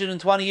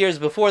 420 years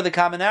before the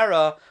Common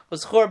Era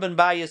was Churban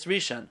Bayis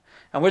Rishon,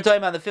 and we're talking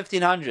about the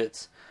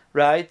 1500s,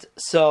 right?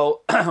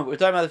 So we're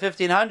talking about the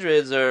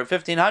 1500s or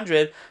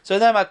 1500. So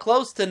then, about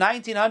close to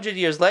 1900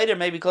 years later,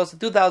 maybe close to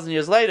 2000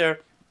 years later,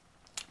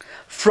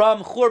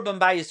 from Churban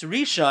Bayis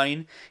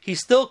Rishon,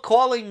 he's still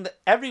calling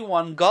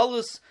everyone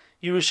Galus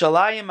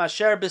Yerushalayim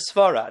Asher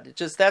B'Sfarad. It's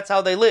just that's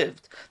how they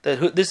lived.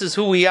 This is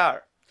who we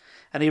are.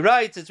 And he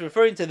writes, it's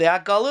referring to the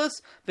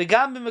Galus,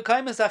 v'gam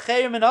b'mekaymes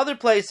acherim in other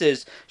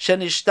places,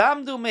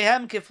 shenishtamdu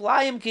mehem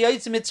kiflayim ki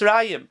yotzim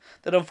Mitzrayim,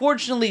 that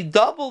unfortunately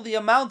double the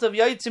amount of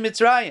yotzim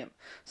Mitzrayim.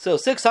 So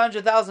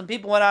 600,000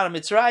 people went out of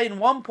Mitzrayim,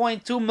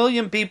 1.2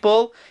 million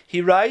people, he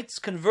writes,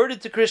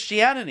 converted to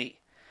Christianity.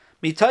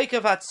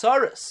 Mitaikev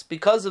hatzaris,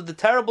 because of the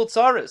terrible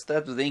tzaris,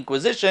 that was the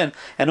Inquisition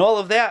and all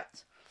of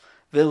that.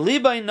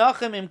 V'libay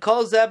nachem im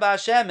kol zeh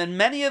b'Hashem, and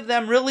many of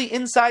them really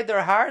inside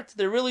their heart,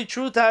 they're really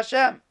true to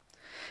Hashem.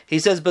 He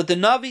says, but the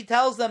Navi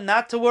tells them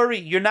not to worry.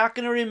 You're not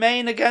going to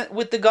remain again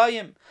with the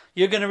Goyim.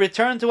 You're going to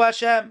return to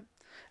Hashem.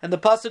 And the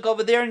pasuk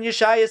over there in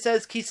Yeshaya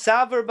says, Ki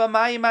saver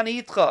b'mayim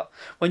ani itcha.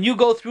 When you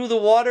go through the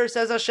water,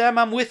 says Hashem,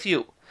 I'm with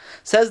you.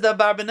 Says the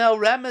Abarbanel,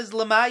 remez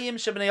l'mayim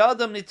shebnei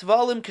adam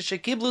nitvalim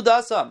k'shekiblu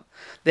dasam.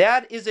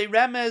 That is a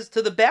remez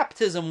to the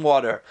baptism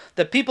water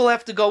that people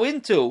have to go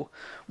into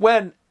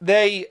when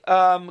they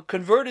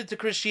converted to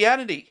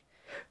Christianity.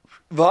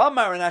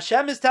 V'amar, and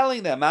Hashem is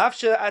telling them,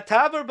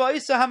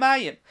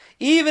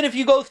 even if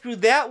you go through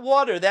that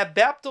water, that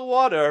baptism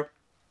water,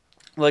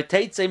 like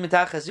Teitzei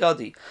mitachas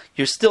yadi,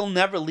 you're still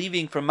never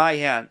leaving from my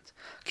hand.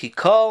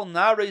 Kikol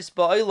naris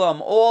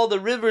ba'olam, all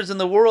the rivers in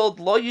the world,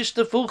 lo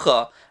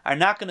yishtafucha, are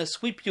not going to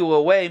sweep you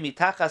away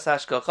mitachas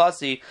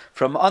hashkachasi,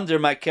 from under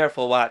my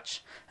careful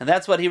watch. And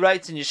that's what he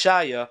writes in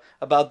Yeshaya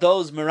about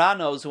those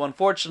Miranos who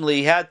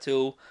unfortunately had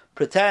to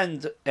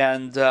pretend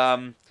and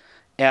they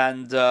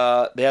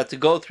had to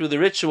go through the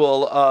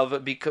ritual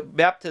of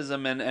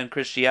baptism and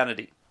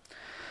Christianity.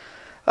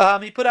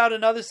 He put out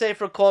another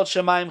sefer called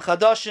Shemayim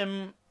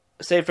Chadashim,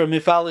 sefer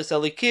Mifalis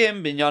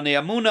Elikim, Binyane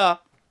Amuna.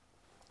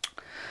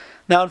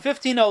 Now in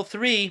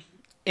 1503,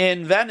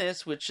 in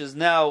Venice, which is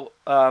now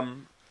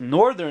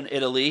northern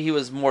Italy, he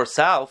was more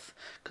south,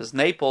 because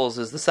Naples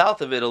is the south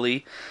of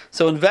Italy.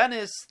 So in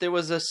Venice, there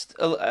was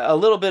a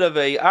little bit of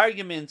an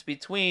argument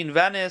between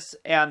Venice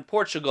and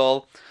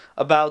Portugal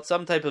about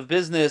some type of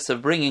business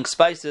of bringing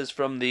spices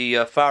from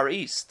the Far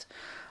East.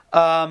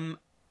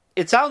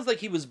 It sounds like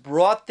he was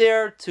brought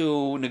there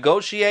to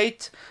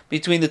negotiate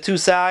between the two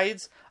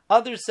sides.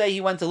 Others say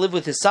he went to live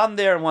with his son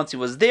there, and once he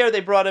was there, they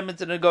brought him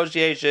into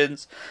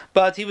negotiations.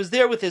 But he was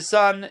there with his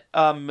son,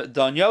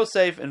 Don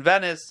Yosef, in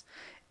Venice,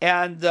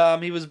 and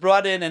he was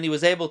brought in, and he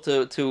was able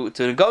to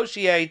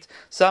negotiate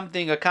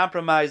something, a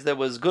compromise that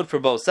was good for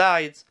both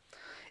sides.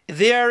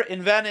 There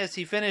in Venice,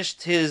 he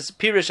finished his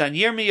Pirush on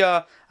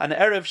Yirmiyah, on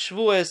Erev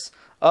Shavuos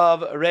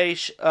of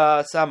Reish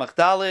Samach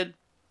Dalid,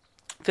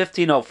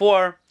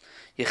 1504.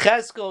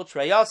 Yechezkel,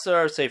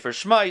 Treyasar, Sefer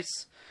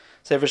Shmais.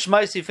 Sefer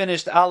Shmais, he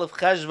finished Aleph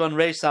Cheshvan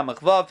Reish Samach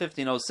Vav,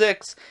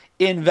 1506,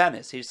 in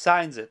Venice. He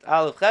signs it.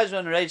 Aleph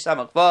Cheshvan Reish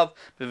Samach Vav,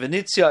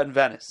 Venezia in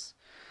Venice.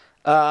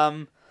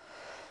 And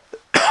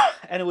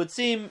it would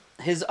seem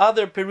his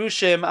other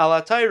Pirushim Al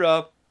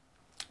HaTorah,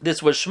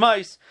 this was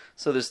Shmais,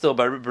 so there's still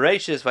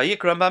Bereshis,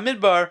 Vayikra,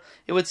 Bamidbar.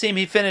 It would seem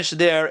he finished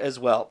there as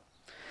well.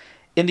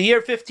 In the year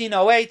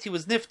 1508, he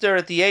was nifter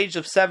at the age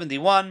of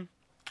 71.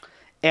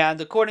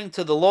 And according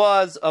to the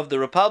laws of the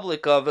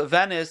Republic of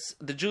Venice,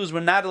 the Jews were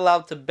not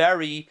allowed to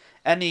bury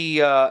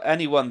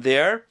anyone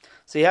there.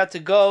 So he had to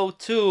go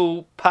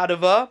to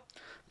Padova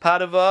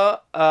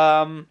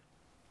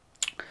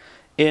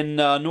in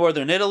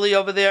northern Italy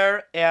over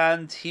there,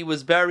 and he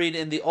was buried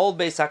in the old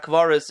Beis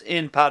HaKvaros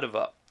in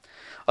Padova.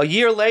 A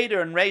year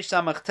later, in Reish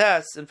Samach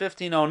Tes, in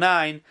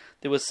 1509,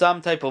 there was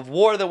some type of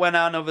war that went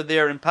on over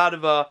there in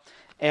Padova,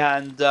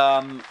 and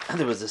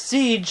there was a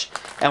siege,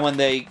 and when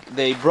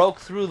they broke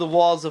through the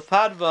walls of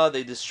Padva,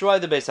 they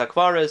destroyed the Beis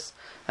HaKvaros,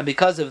 and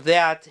because of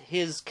that,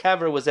 his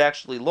kever was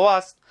actually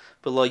lost.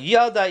 No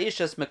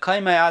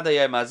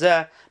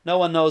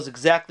one knows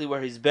exactly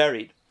where he's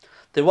buried.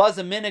 There was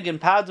a minhag in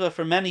Padva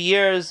for many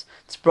years.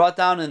 It's brought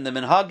down in the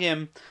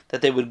Minhagim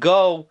that they would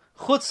go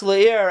chutz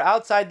le'ir,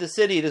 outside the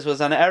city. This was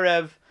on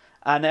Erev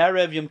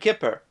Yom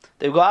Kippur.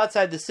 They would go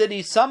outside the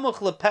city, samuch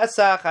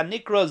lePesach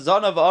hanikra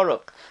zonav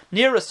aruch,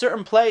 near a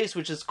certain place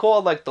which is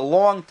called like the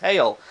long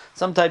tail,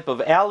 some type of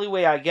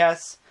alleyway, I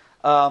guess.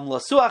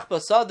 Lasuach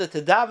basada,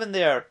 to daven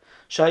there.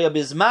 Shaya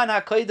bizman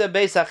hakoida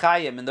beis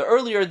hachayim. In the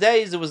earlier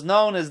days, it was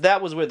known as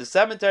that was where the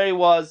cemetery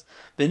was.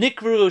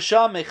 V'nikru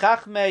sham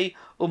mechachmei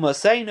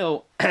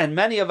umaseinu, and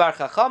many of our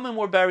chachamim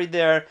were buried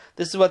there.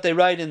 This is what they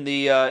write in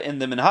the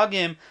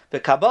Minhagim. The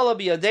Kabbalah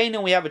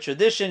biyadeinu, we have a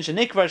tradition.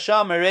 Shenikvar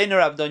sham ereinu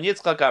Rav Don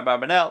Yitzchak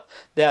Abarbanel,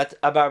 that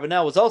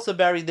Abarbanel was also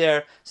buried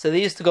there. So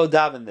they used to go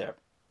daven there.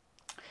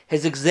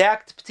 His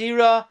exact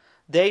ptira,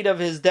 date of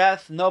his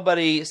death,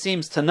 nobody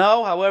seems to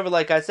know. However,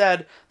 like I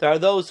said, there are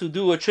those who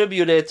do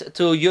attribute it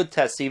to Yud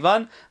Tes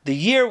Sivan. The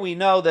year we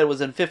know that it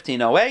was in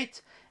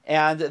 1508,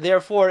 and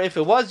therefore, if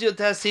it was Yud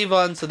Tes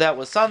Sivan, so that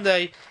was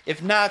Sunday.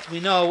 If not, we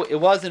know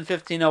it was in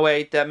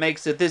 1508. That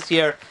makes it this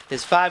year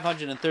his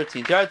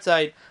 513th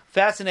yahrzeit.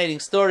 Fascinating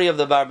story of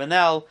the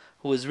Barbanel,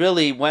 who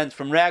really went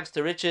from rags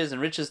to riches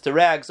and riches to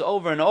rags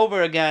over and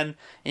over again,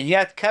 and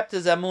yet kept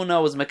his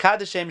Amunah, was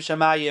Mekadeshem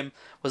Shamayim,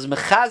 was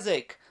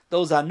Mechazik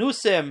those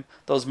Anusim,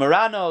 those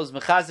Maranos,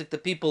 Mechazik, the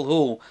people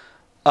who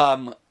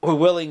were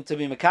willing to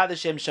be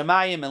Mekadeshem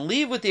Shamayim and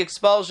leave with the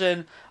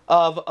expulsion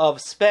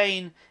of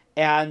Spain,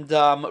 and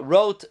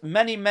wrote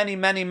many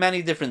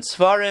different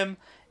Sfarim.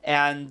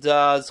 And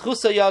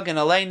Zchusa Yagin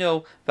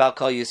Aleinu Val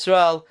Kol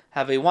Yisrael.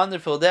 Have a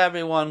wonderful day,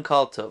 everyone.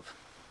 Kol Tov.